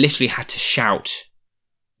around where I literally had to shout,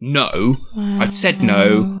 no. Wow. I've said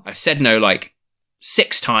no. I've said no like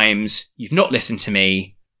 6 times. You've not listened to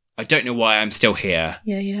me. I don't know why I'm still here.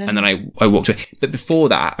 Yeah. And then I walked away. But before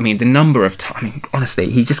that, I mean, the number of times, I mean,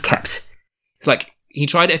 honestly, he just kept, like, he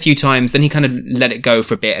tried it a few times, then he kind of let it go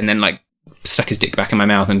for a bit, and then, like, stuck his dick back in my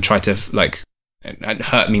mouth and tried to, like,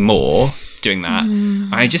 hurt me more doing that.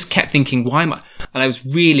 I just kept thinking, why am I? And I was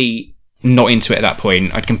really not into it at that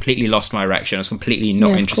point. I'd completely lost my erection. I was completely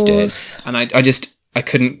not interested. And I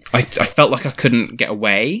couldn't, I felt like I couldn't get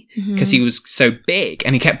away because he was so big,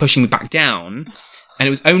 and he kept pushing me back down. And it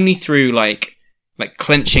was only through like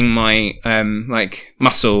clenching my like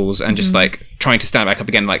muscles and just like trying to stand back up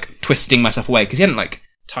again, like twisting myself away, because he hadn't like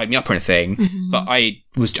tied me up or anything. But I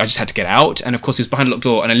just had to get out. And of course, he was behind a locked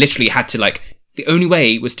door, and I literally had to, like, the only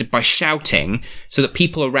way was by shouting so that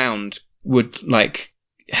people around would like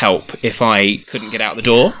help if I couldn't get out the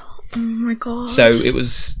door. Oh my god! So that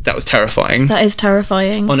was terrifying. That is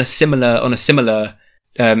terrifying. On a similar,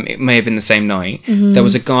 it may have been the same night. There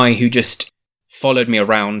was a guy who just followed me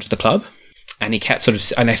around the club, and he kept sort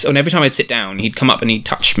of, and every time I'd sit down, he'd come up and he'd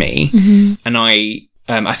touch me, and I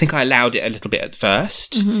think I allowed it a little bit at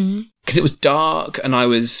first because it was dark and I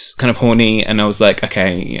was kind of horny, and I was like,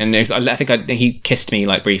 okay, and I think he kissed me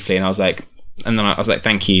like briefly, and I was like,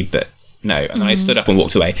 thank you, but no, and then I stood up and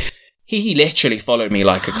walked away. He literally followed me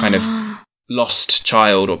like a kind of lost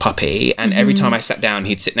child or puppy, and every time I sat down,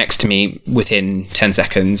 he'd sit next to me within 10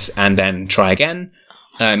 seconds and then try again.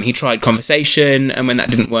 He tried conversation, and when that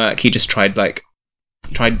didn't work, he just tried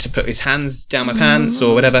to put his hands down my pants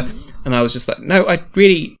or whatever, and I was just like, no, I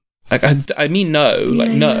really, like, I mean no,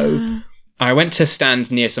 like no. I went to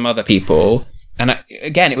stand near some other people, and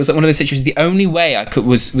again, it was like one of those situations. The only way I could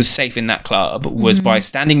was safe in that club was by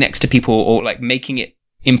standing next to people, or like making it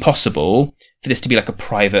impossible for this to be like a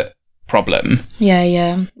private problem.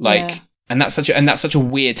 Like, and that's such a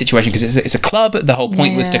weird situation, because it's a club. The whole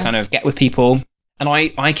point was to kind of get with people, and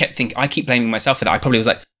I keep blaming myself for that. I probably was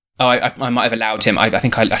like, oh, I might have allowed him. I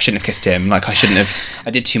think I shouldn't have kissed him. Like, I shouldn't have.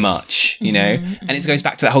 I did too much, you know. And it goes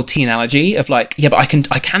back to that whole tea analogy of like, yeah, but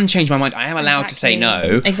I can change my mind. I am allowed to say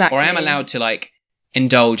no, or I am allowed to like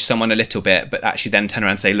indulge someone a little bit, but actually then turn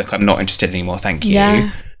around and say, look, I'm not interested anymore. Thank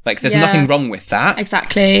you. Like, there's nothing wrong with that.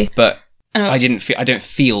 Exactly. But I don't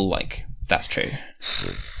feel like that's true.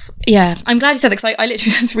 Yeah, I'm glad you said that, because I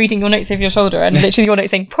literally was reading your notes over your shoulder, and literally your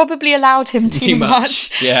notes saying probably allowed him too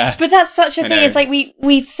much. Yeah. But that's such a thing. It's like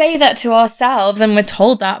we say that to ourselves, and we're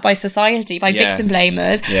told that by society, by victim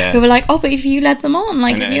blamers, who are like, oh, but if you led them on,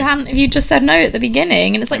 like if you just said no at the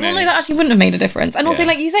beginning, and it's like, well, no, that actually wouldn't have made a difference. And also,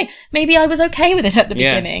 like you say, maybe I was okay with it at the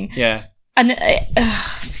beginning. Yeah. And I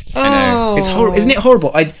know. It's horrible. Isn't it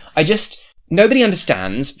horrible? I just, nobody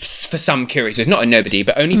understands, for some curious reasons, not a nobody,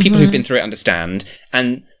 but only people who've been through it understand.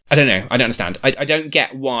 And I don't know. I don't understand. I don't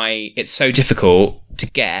get why it's so difficult to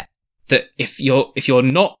get that if you're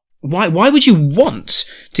not, why would you want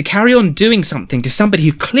to carry on doing something to somebody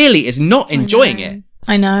who clearly is not enjoying it?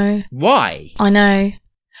 I know. Why? I know.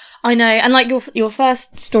 And like your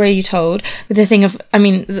first story you told with the thing of, I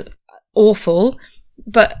mean, awful,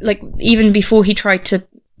 but like even before he tried to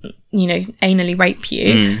anally rape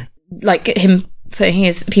you, like him putting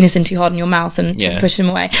his penis in too hard in your mouth and pushing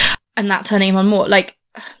him away, and that turning him on more. Like,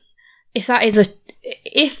 if that is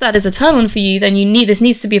a turn on for you, then this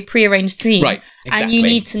needs to be a prearranged scene, right? Exactly. And you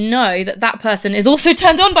need to know that person is also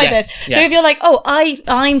turned on by this. So if you're like, oh,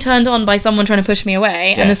 I'm turned on by someone trying to push me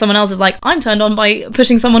away, and then someone else is like, I'm turned on by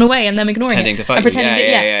pushing someone away and them ignoring pretending it to fight and pretending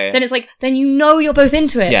then it's like, then you're both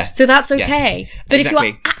into it. Yeah. So that's okay. But if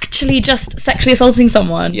you're actually just sexually assaulting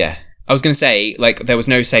someone, I was going to say, like, there was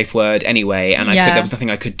no safe word anyway, and there was nothing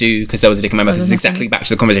I could do because there was a dick in my mouth. This is exactly back to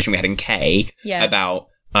the conversation we had in K about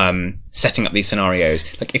setting up these scenarios.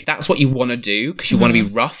 Like, if that's what you want to do because you want to be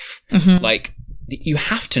rough, like, you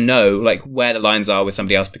have to know, like, where the lines are with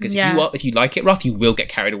somebody else, because if you like it rough, you will get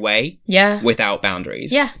carried away without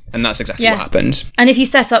boundaries. And that's exactly what happened. And if you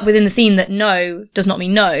set up within the scene that no does not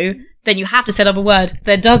mean no, then you have to set up a word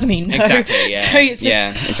that does mean no. Exactly, yeah. So it's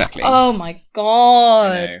just, exactly. Oh my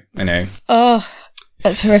God. I know. Oh,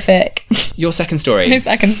 that's horrific. Your second story. My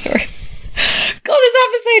second story. God, this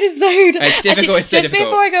episode is so... It's difficult. Actually, just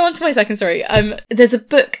before I go on to my second story, there's a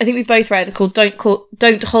book I think we both read called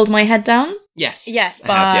Don't Hold My Head Down. Yes,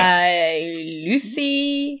 by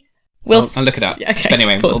Lucy... I'll look it up. Okay, but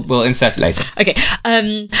anyway, we'll insert it later. Okay.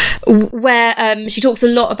 Where she talks a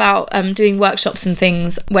lot about doing workshops and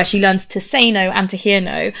things where she learns to say no and to hear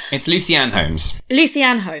no. It's Lucy Ann Holmes. Lucy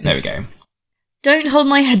Ann Holmes. There we go. Don't Hold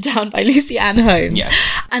My Head Down by Lucy Ann Holmes. Yes.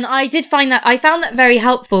 And I found that very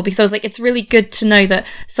helpful, because I was like, it's really good to know that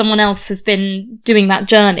someone else has been doing that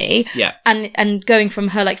journey. Yeah. And going from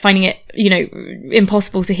her, like, finding it,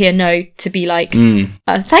 impossible to hear no, to be like,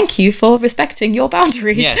 thank you for respecting your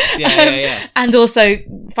boundaries. Yes, yeah. And also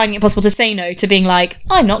finding it possible to say no, to being like,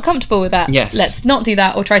 I'm not comfortable with that. Yes. Let's not do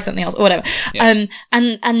that, or try something else, or whatever. Yeah.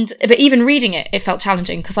 But even reading it felt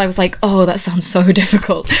challenging, because I was like, oh, that sounds so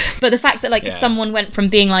difficult. But the fact that, like, someone went from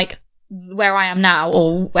being like where I am now,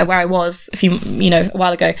 or where I was a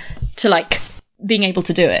while ago, to like being able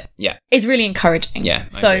to do it, is really encouraging.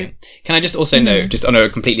 So can I just also note, just on a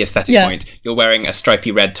completely aesthetic point, you're wearing a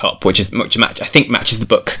stripy red top, which matches the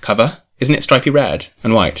book cover, isn't it? Stripy red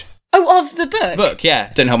and white. Oh, of the book?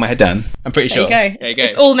 Don't Hold My Head Down. I'm pretty sure. There you go.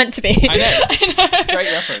 It's all meant to be. I know. Great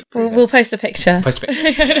reference. We'll post a picture.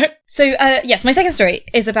 So, yes, my second story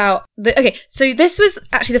is about so this was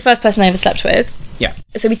actually the first person I ever slept with. Yeah.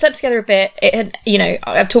 So we'd slept together a bit. It had,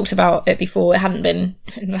 I've talked about it before. It hadn't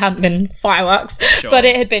been fireworks, but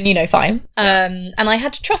it had been, fine. And I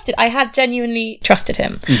had to trust it. I had genuinely trusted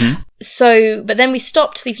him. Mm-hmm. So, but then we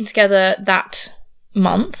stopped sleeping together that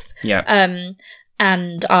month. Yeah.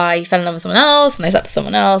 And I fell in love with someone else, and I slept with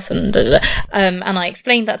someone else, and and I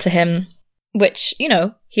explained that to him, which, he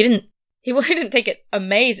didn't take it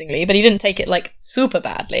amazingly, but he didn't take it, like, super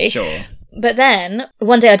badly. Sure. But then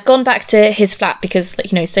one day I'd gone back to his flat because, like,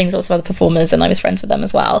 staying with lots of other performers, and I was friends with them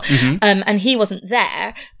as well. Mm-hmm. And he wasn't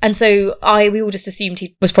there, and so we all just assumed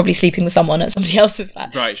he was probably sleeping with someone at somebody else's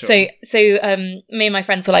flat. Right. Sure. So me and my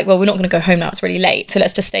friends were like, well, we're not going to go home now, it's really late, so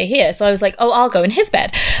let's just stay here. So I was like, oh, I'll go in his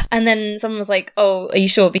bed. And then someone was like, oh, are you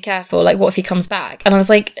sure? Be careful. Like, what if he comes back? And I was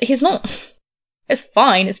like, he's not. It's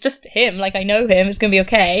fine. It's just him. Like, I know him. It's gonna be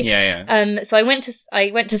okay. Yeah. So I went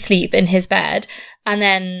to sleep in his bed, and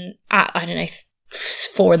then at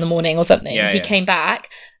 4 a.m. or something, he came back,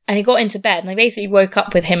 and he got into bed, and I basically woke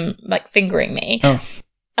up with him, like, fingering me. Oh.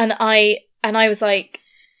 And I was like,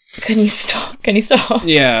 can you stop? Can you stop?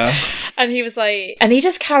 Yeah. And he was like, and he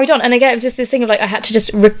just carried on. And again, it was just this thing of, like, I had to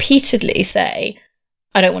just repeatedly say,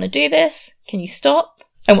 I don't want to do this. Can you stop?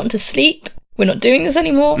 I want to sleep. We're not doing this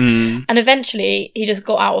anymore. And eventually he just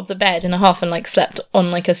got out of the bed in a huff and, like, slept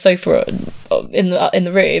on, like, a sofa in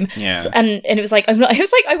the room. Yeah. So, and it was like, I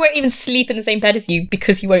won't even sleep in the same bed as you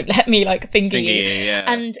because you won't let me, like, finger you.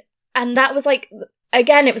 Yeah. And that was like,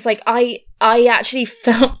 again, it was like, I actually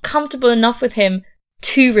felt comfortable enough with him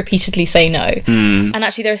to repeatedly say no. And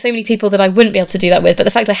actually there are so many people that I wouldn't be able to do that with, but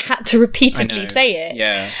the fact I had to repeatedly say it.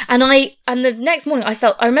 Yeah. And the next morning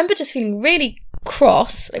I remember just feeling really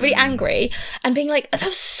cross, like really angry, and being like, that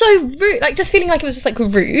was so rude, like just feeling like it was just, like,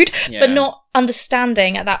 rude, but not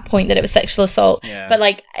understanding at that point that it was sexual assault. But,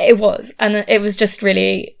 like, it was, and it was just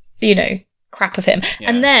really, crap of him.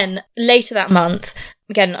 And then later that month,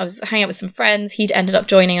 again, I was hanging out with some friends, he'd ended up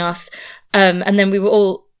joining us, and then we were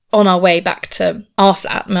all on our way back to our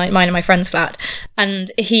flat, mine and my friend's flat,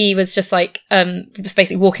 and he was just like, was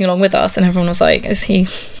basically walking along with us, and everyone was like, is he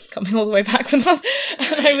coming all the way back with us?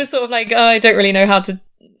 And I was sort of like, oh, I don't really know how to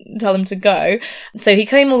tell him to go. So he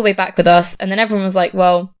came all the way back with us, and then everyone was like,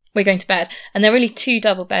 well, we're going to bed. And there were only 2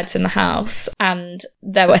 double beds in the house, and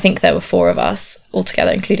I think there were 4 of us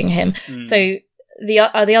altogether, including him. So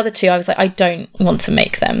the other two, I was like, I don't want to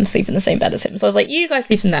make them sleep in the same bed as him. So I was like, you guys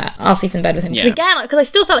sleep in there. I'll sleep in bed with him. Because because I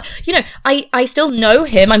still felt like, I still know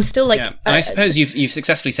him. I'm still like... Yeah. And I suppose you've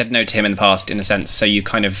successfully said no to him in the past, in a sense, so you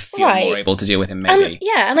kind of feel more able to deal with him, maybe.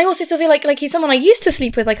 And I also still feel like he's someone I used to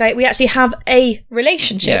sleep with. Like, we actually have a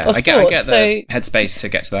relationship of sorts. I get the headspace to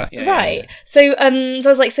get to that. Right. So I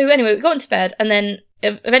was like, so anyway, we got into bed, and then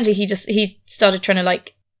eventually he started trying to,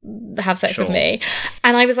 like, have sex with me,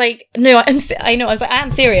 and I was like, no, I was like, I am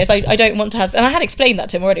serious, I don't want to have, and I had explained that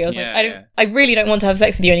to him already. I was I really don't want to have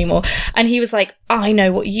sex with you anymore. And he was like, oh, I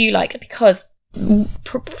know what you like, because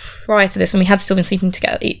prior to this, when we had still been sleeping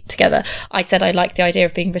together, I'd said I liked the idea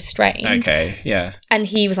of being restrained. Okay, yeah. And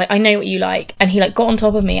he was like, I know what you like, and he like got on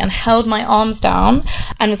top of me and held my arms down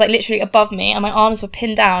and was like literally above me, and my arms were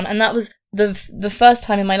pinned down, and that was the first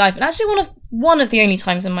time in my life, and actually one of the only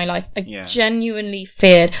times in my life, I genuinely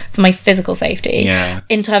feared for my physical safety.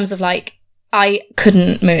 In terms of like, I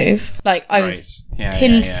couldn't move, like I was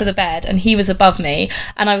pinned to the bed, and he was above me,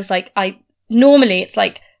 and I was like, normally it's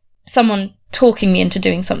like someone talking me into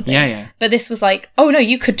doing something, but this was like, oh no,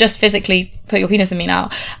 you could just physically put your penis in me now.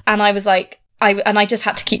 And I was like, I just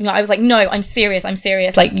had to keep, I was like, no, I'm serious,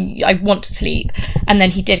 like, I want to sleep. And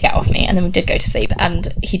then he did get off me, and then we did go to sleep,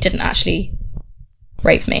 and he didn't actually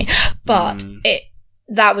rape me, but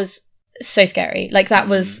that was so scary. Like, that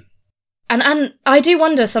was, and I do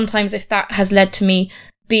wonder sometimes if that has led to me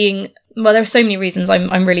being, well, there are so many reasons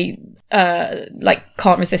I'm really like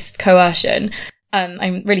can't resist coercion.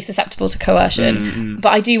 I'm really susceptible to coercion,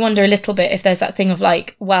 but I do wonder a little bit if there's that thing of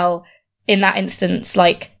like, well, in that instance,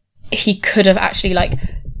 like, he could have actually like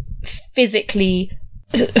physically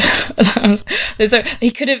so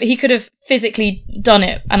he could have physically done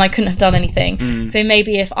it, and I couldn't have done anything. So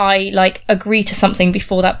maybe if I like agree to something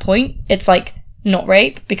before that point, it's like not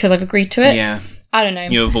rape because I've agreed to it. I don't know,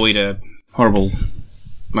 you avoid a horrible,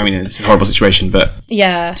 I mean, it's a horrible situation, but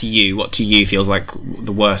what to you feels like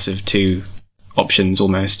the worst of two options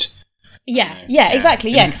almost.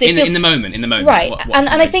 Exactly. Yeah, because in the moment, right? And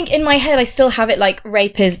I think in my head, I still have it like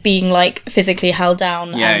rape is being like physically held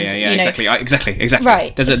down. Exactly.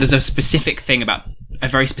 Right. There's a specific thing about a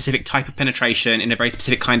very specific type of penetration in a very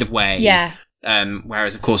specific kind of way.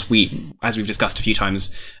 Whereas, of course, as we've discussed a few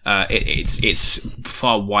times, it's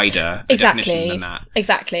far wider a definition than that.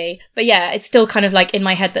 Exactly. But yeah, it's still kind of like in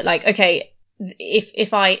my head that like, okay,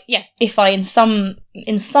 if I in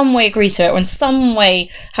some way agree to it, or in some way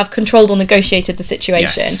have controlled or negotiated the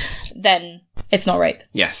situation, then it's not rape.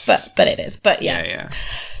 But it is. But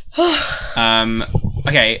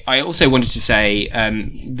okay, I also wanted to say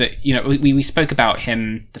that, you know, we spoke about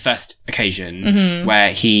him the first occasion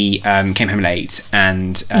where he came home late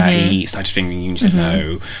and he started fingering you and you said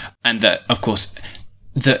no, and that, of course,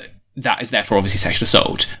 that is therefore obviously sexual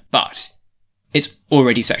assault, but it's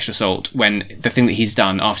already sexual assault when the thing that he's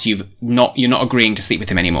done after you're not agreeing to sleep with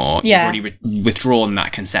him anymore. You've already withdrawn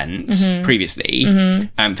that consent previously,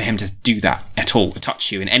 for him to do that at all, touch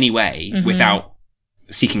you in any way without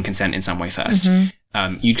seeking consent in some way first.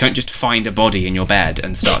 You don't just find a body in your bed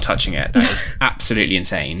and start touching it. That is absolutely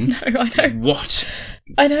insane. No, I know. What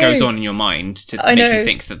goes on in your mind to make you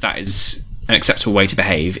think that is an acceptable way to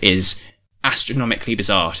behave is astronomically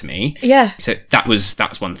bizarre to me. Yeah. So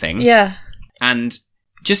that's one thing. Yeah. And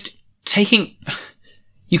just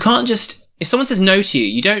you can't just, if someone says no to you,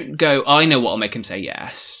 you don't go, I know what will make him say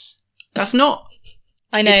yes. That's not.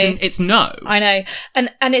 I know. It's no. I know.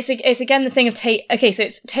 And it's again the thing of so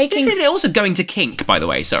it's taking. This is also going to kink, by the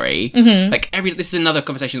way, sorry. Like this is another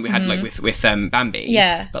conversation that we had like with Bambi.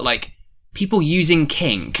 Yeah. But like, people using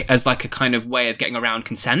kink as like a kind of way of getting around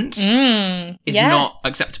consent is not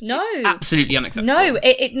acceptable. No, absolutely unacceptable. No,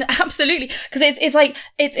 it absolutely, because it's like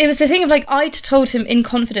it was the thing of like, I told him in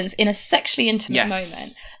confidence in a sexually intimate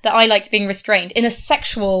moment that I liked being restrained in a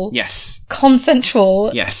sexual,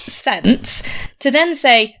 consensual sense. To then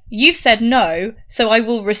say, you've said no, so I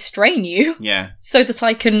will restrain you, so that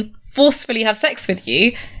I can forcefully have sex with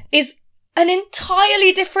you, is an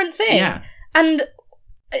entirely different thing. Yeah. And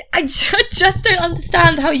I just don't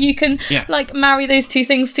understand how you can like marry those two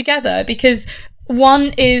things together, because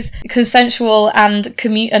one is consensual and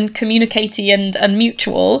communicating and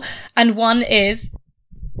mutual, and one is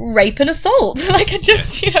rape and assault. Like, it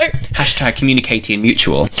just, you know. Hashtag communicating and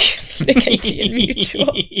mutual. Communicating and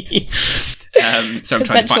mutual. So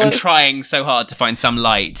I'm trying so hard to find some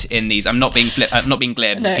light in these. I'm not being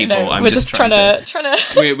glib to people. I'm just trying to.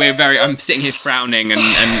 We're very. I'm sitting here frowning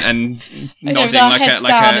and nodding like a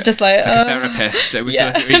therapist. We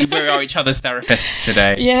are each other's therapists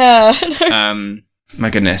today. Yeah. My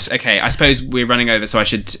goodness. Okay, I suppose we're running over, so I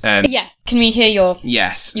should... Yes. Can we hear your...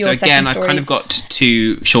 Yes. Your So again, I've kind of got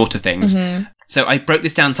two shorter things. So I broke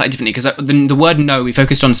this down slightly differently because the word no, we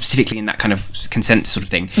focused on specifically in that kind of consent sort of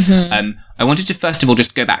thing. I wanted to first of all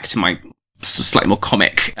just go back to my slightly more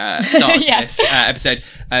comic start to this episode.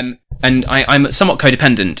 And I'm somewhat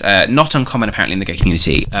codependent, not uncommon apparently in the gay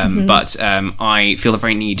community, but I feel the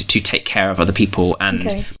very need to take care of other people,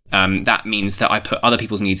 and that means that I put other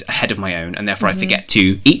people's needs ahead of my own, and therefore I forget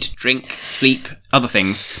to eat, drink, sleep, other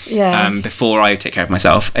things before I take care of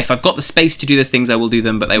myself. If I've got the space to do those things, I will do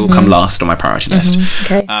them, but they will come last on my priority list.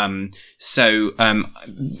 So,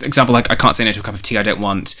 example, like I can't say no to a cup of tea I don't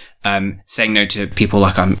want. Saying no to people,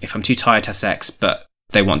 like if I'm too tired to have sex, but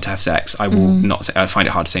they want to have sex, I will not say, I find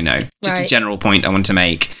it hard to say no. Just a general point I want to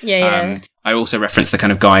make. I also referenced the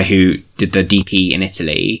kind of guy who did the DP in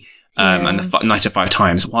Italy and the night of 5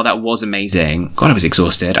 times. While that was amazing, God, I was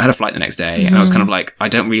exhausted. I had a flight the next day and I was kind of like, I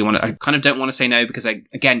don't want to say no because but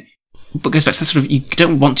it goes back to that sort of, you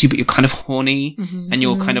don't want to, but you're kind of horny and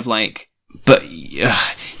you're kind of like, but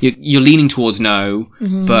you're leaning towards no,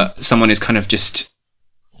 but someone is kind of just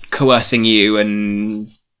coercing you and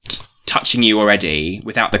touching you already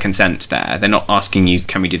without the consent there. They're not asking you,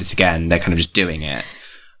 can we do this again? They're kind of just doing it.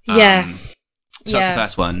 So that's the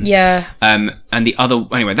first one. And the other,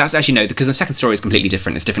 anyway, that's actually no, because the second story is completely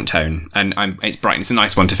different. It's a different tone, and it's bright. And it's a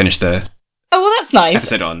nice one to finish the that's nice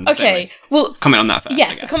episode on. Okay, so well, comment on that first.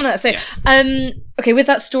 Yes, comment on that. So, okay, with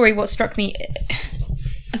that story, what struck me,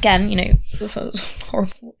 again, this is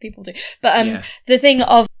horrible what people do, but the thing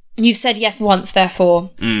of you've said yes once, therefore.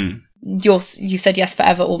 You said yes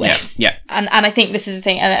forever always. And I think this is the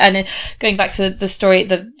thing, and going back to the story,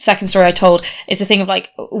 the second story I told, is the thing of like,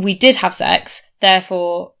 we did have sex,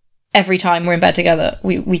 therefore every time we're in bed together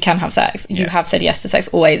we can have sex. You have said yes to sex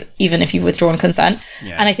always, even if you've withdrawn consent.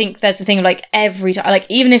 And I think there's the thing of like, every time, like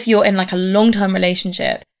even if you're in like a long-term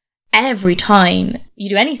relationship, every time you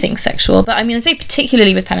do anything sexual, but I mean I say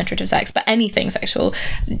particularly with penetrative sex, but anything sexual,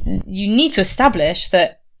 you need to establish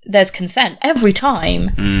that there's consent every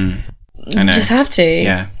time. I know. You just have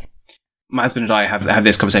to. My husband and I have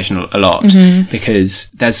this conversation a lot because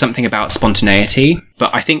there's something about spontaneity,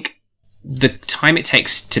 but I think the time it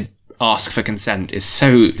takes to ask for consent is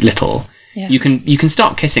so little. You can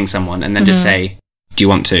start kissing someone and then just say, do you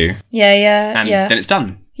want to? And then it's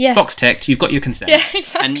done. Box ticked, you've got your consent.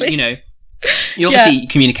 Exactly. And you obviously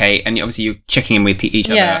communicate, and obviously you're checking in with each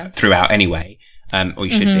other throughout anyway, or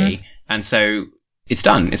you should be. And so it's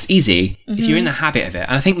done. It's easy if you're in the habit of it.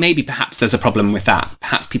 And I think maybe perhaps there's a problem with that.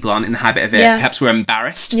 Perhaps people aren't in the habit of it. Perhaps we're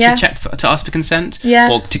embarrassed to to ask for consent,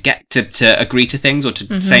 or to get to agree to things, or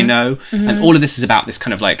to say no. And all of this is about this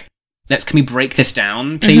kind of like, can we break this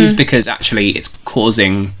down, please? Because actually it's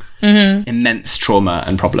causing immense trauma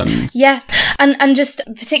and problems. And just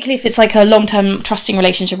particularly if it's like a long-term trusting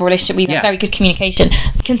relationship, or relationship where you have very good communication,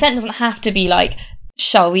 consent doesn't have to be like,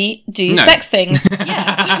 shall we do sex things?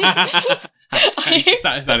 Yes.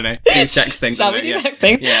 I don't know. Do sex things. Shall we do sex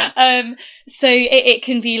things? So it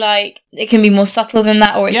can be like, it can be more subtle than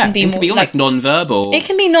that, or it can be more, almost non-verbal. It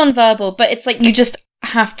can be non-verbal, but it's like you just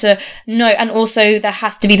have to know, and also there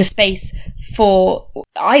has to be the space for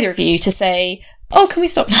either of you to say, oh, can we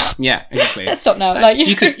stop now? Yeah, exactly. Let's stop now. Like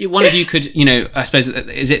one of you could, I suppose,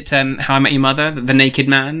 is it How I Met Your Mother, the naked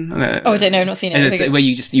man? I don't know, I've not seen it. Where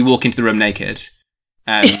you walk into the room naked.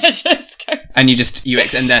 Just go. And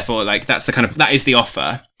and therefore, like, that's the kind of, that is the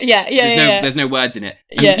offer. There's no words in it.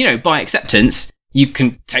 And, by acceptance, you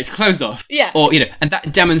can take your clothes off. Or, and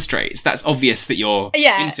that demonstrates, that's obvious that you're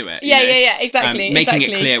into it. Exactly. Making it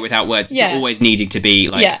clear without words. It's not always needing to be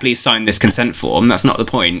like, please sign this consent form. That's not the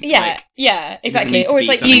point. Exactly. Or it's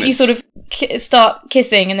like you sort of start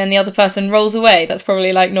kissing and then the other person rolls away. That's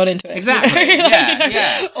probably like not into it. Exactly.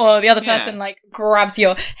 Or the other person like grabs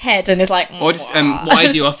your head and is like, or just what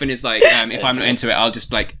I do often is like, if I'm not into it, I'll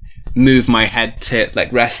just like move my head to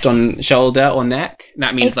like rest on shoulder or neck.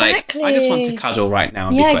 That means like, I just want to cuddle right now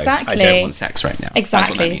and be close. I don't want sex right now. Exactly. That's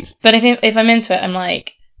what that means. But if I'm into it, I'm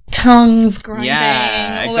like, tongues grinding.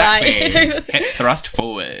 Yeah, exactly. Hip thrust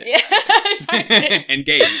forward. Exactly.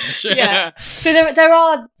 Engage. So there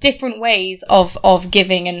are different ways of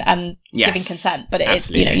giving and giving consent, but it is,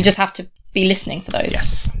 you just have to be listening for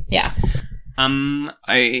those.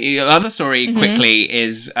 Other story quickly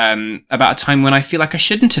is about a time when I feel like I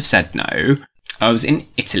shouldn't have said no. I was in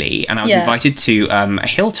Italy and I was invited to a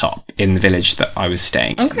hilltop in the village that I was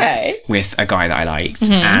staying in with a guy that I liked,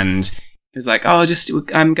 and It was like, oh,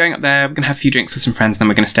 I'm going up there, we're going to have a few drinks with some friends, then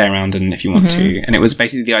we're going to stay around and if you want to. And it was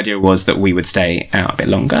basically, the idea was that we would stay out a bit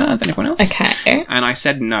longer than everyone else. Okay. And I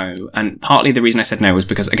said no. And partly the reason I said no was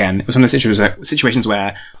because, again, it was one of those situations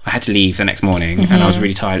where I had to leave the next morning and I was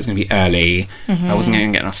really tired. It was going to be early. I wasn't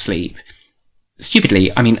going to get enough sleep.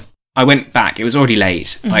 Stupidly, I mean, I went back. It was already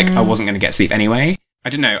late. Like, I wasn't going to get sleep anyway. I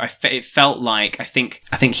don't know. It felt like, I think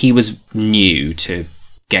he was new to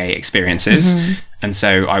gay experiences. And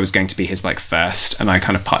so I was going to be his like first, and I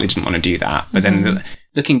kind of partly didn't want to do that. But then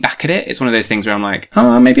looking back at it, it's one of those things where I'm like,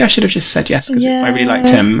 oh, maybe I should have just said yes because I really liked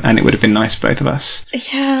him, and it would have been nice for both of us.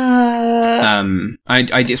 Yeah.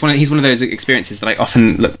 He's one of those experiences that I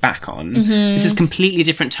often look back on. This is completely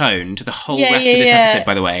different tone to the whole rest of this episode,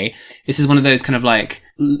 by the way. This is one of those kind of like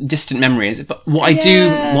distant memories. But what I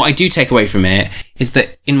do take away from it is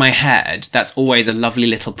that in my head, that's always a lovely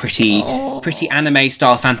little pretty anime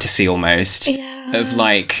style fantasy almost of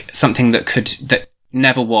like something that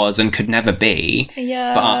never was and could never be,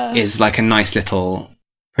 but is like a nice little,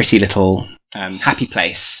 pretty little happy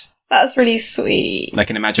place. That's really sweet. Like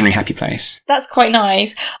an imaginary happy place. That's quite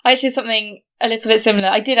nice. I actually have something a little bit similar.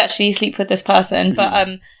 I did actually sleep with this person, but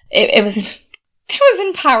it was in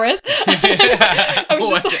Paris. It's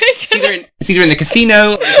either in the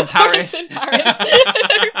casino or in Paris. In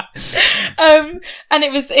Paris. And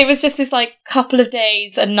it was just this like couple of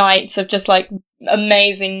days and nights of just like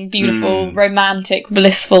amazing, beautiful, romantic,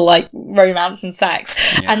 blissful like romance and sex.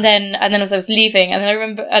 And then as I was leaving, and then I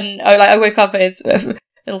remember, and I woke up at his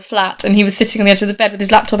little flat, and he was sitting on the edge of the bed with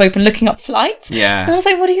his laptop open looking up flights. And I was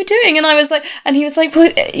like, what are you doing? And I was like, and he was like,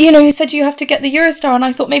 well, you said you have to get the Eurostar, and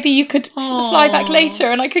I thought maybe you could fly back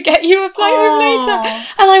later and I could get you a flight home later.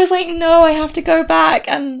 And I was like, no, I have to go back.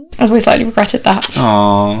 And I've always slightly regretted that.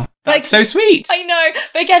 Aww. That's so sweet. I know,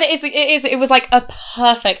 but again, it was like a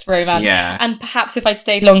perfect romance. And perhaps if I'd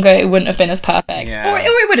stayed longer, it wouldn't have been as perfect, or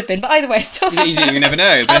it would have been. But either way, still. You never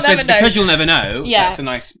know. But I suppose because you'll never know.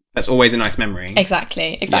 That's always a nice memory.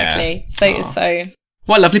 Exactly. So.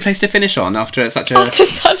 What a lovely place to finish on after such a.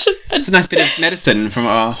 It's a nice bit of medicine from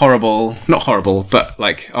our not horrible, but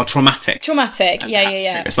like our traumatic.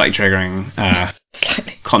 Yeah. Slightly triggering.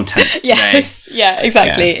 Content today. Yes,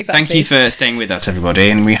 exactly. Thank you for staying with us, everybody,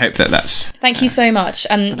 and we hope that's. Thank you so much,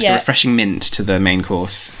 and like a refreshing mint to the main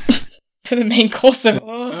course. To the main course of.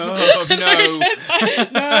 Oh no!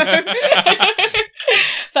 No.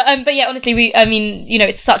 But yeah, honestly,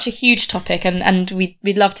 it's such a huge topic, and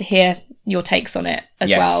we'd love to hear your takes on it as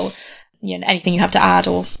well. Anything you have to add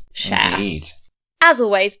or share. Indeed. As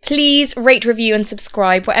always, please rate, review, and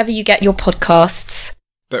subscribe wherever you get your podcasts.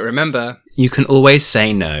 But remember, you can always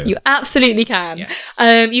say no. You absolutely can. Yes.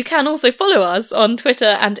 You can also follow us on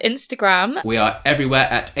Twitter and Instagram. We are everywhere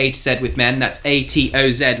at A to Z with Men. That's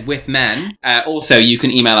ATOZ with Men. Also, you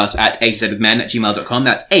can email us at atozwithmen@gmail.com.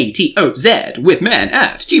 That's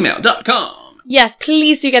atozwithmen@gmail.com. Yes,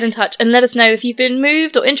 please do get in touch and let us know if you've been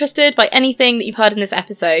moved or interested by anything that you've heard in this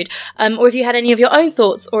episode, or if you had any of your own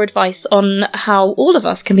thoughts or advice on how all of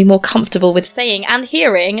us can be more comfortable with saying and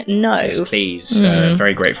hearing no. Yes, please.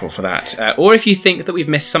 Very grateful for that. Or if you think that we've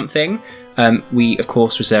missed something, we, of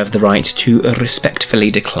course, reserve the right to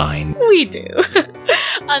respectfully decline. We do.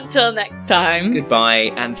 Until next time.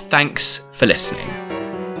 Goodbye, and thanks for listening.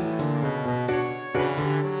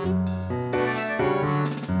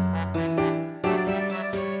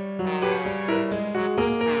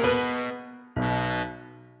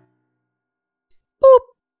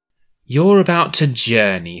 You're about to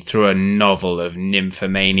journey through a novel of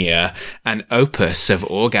nymphomania, an opus of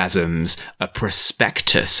orgasms, a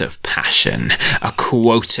prospectus of passion, a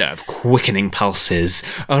quota of quickening pulses,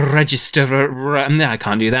 a register of... I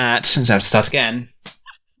can't do that. I have to start again.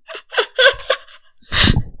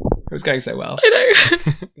 It was going so well. I know.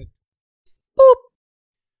 Boop.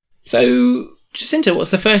 So, Jacinta, what's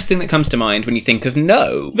the first thing that comes to mind when you think of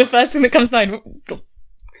no? The first thing that comes to mind...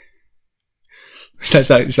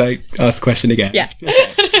 Should I ask the question again? Yes.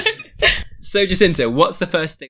 So, Jacinta, what's the first thing?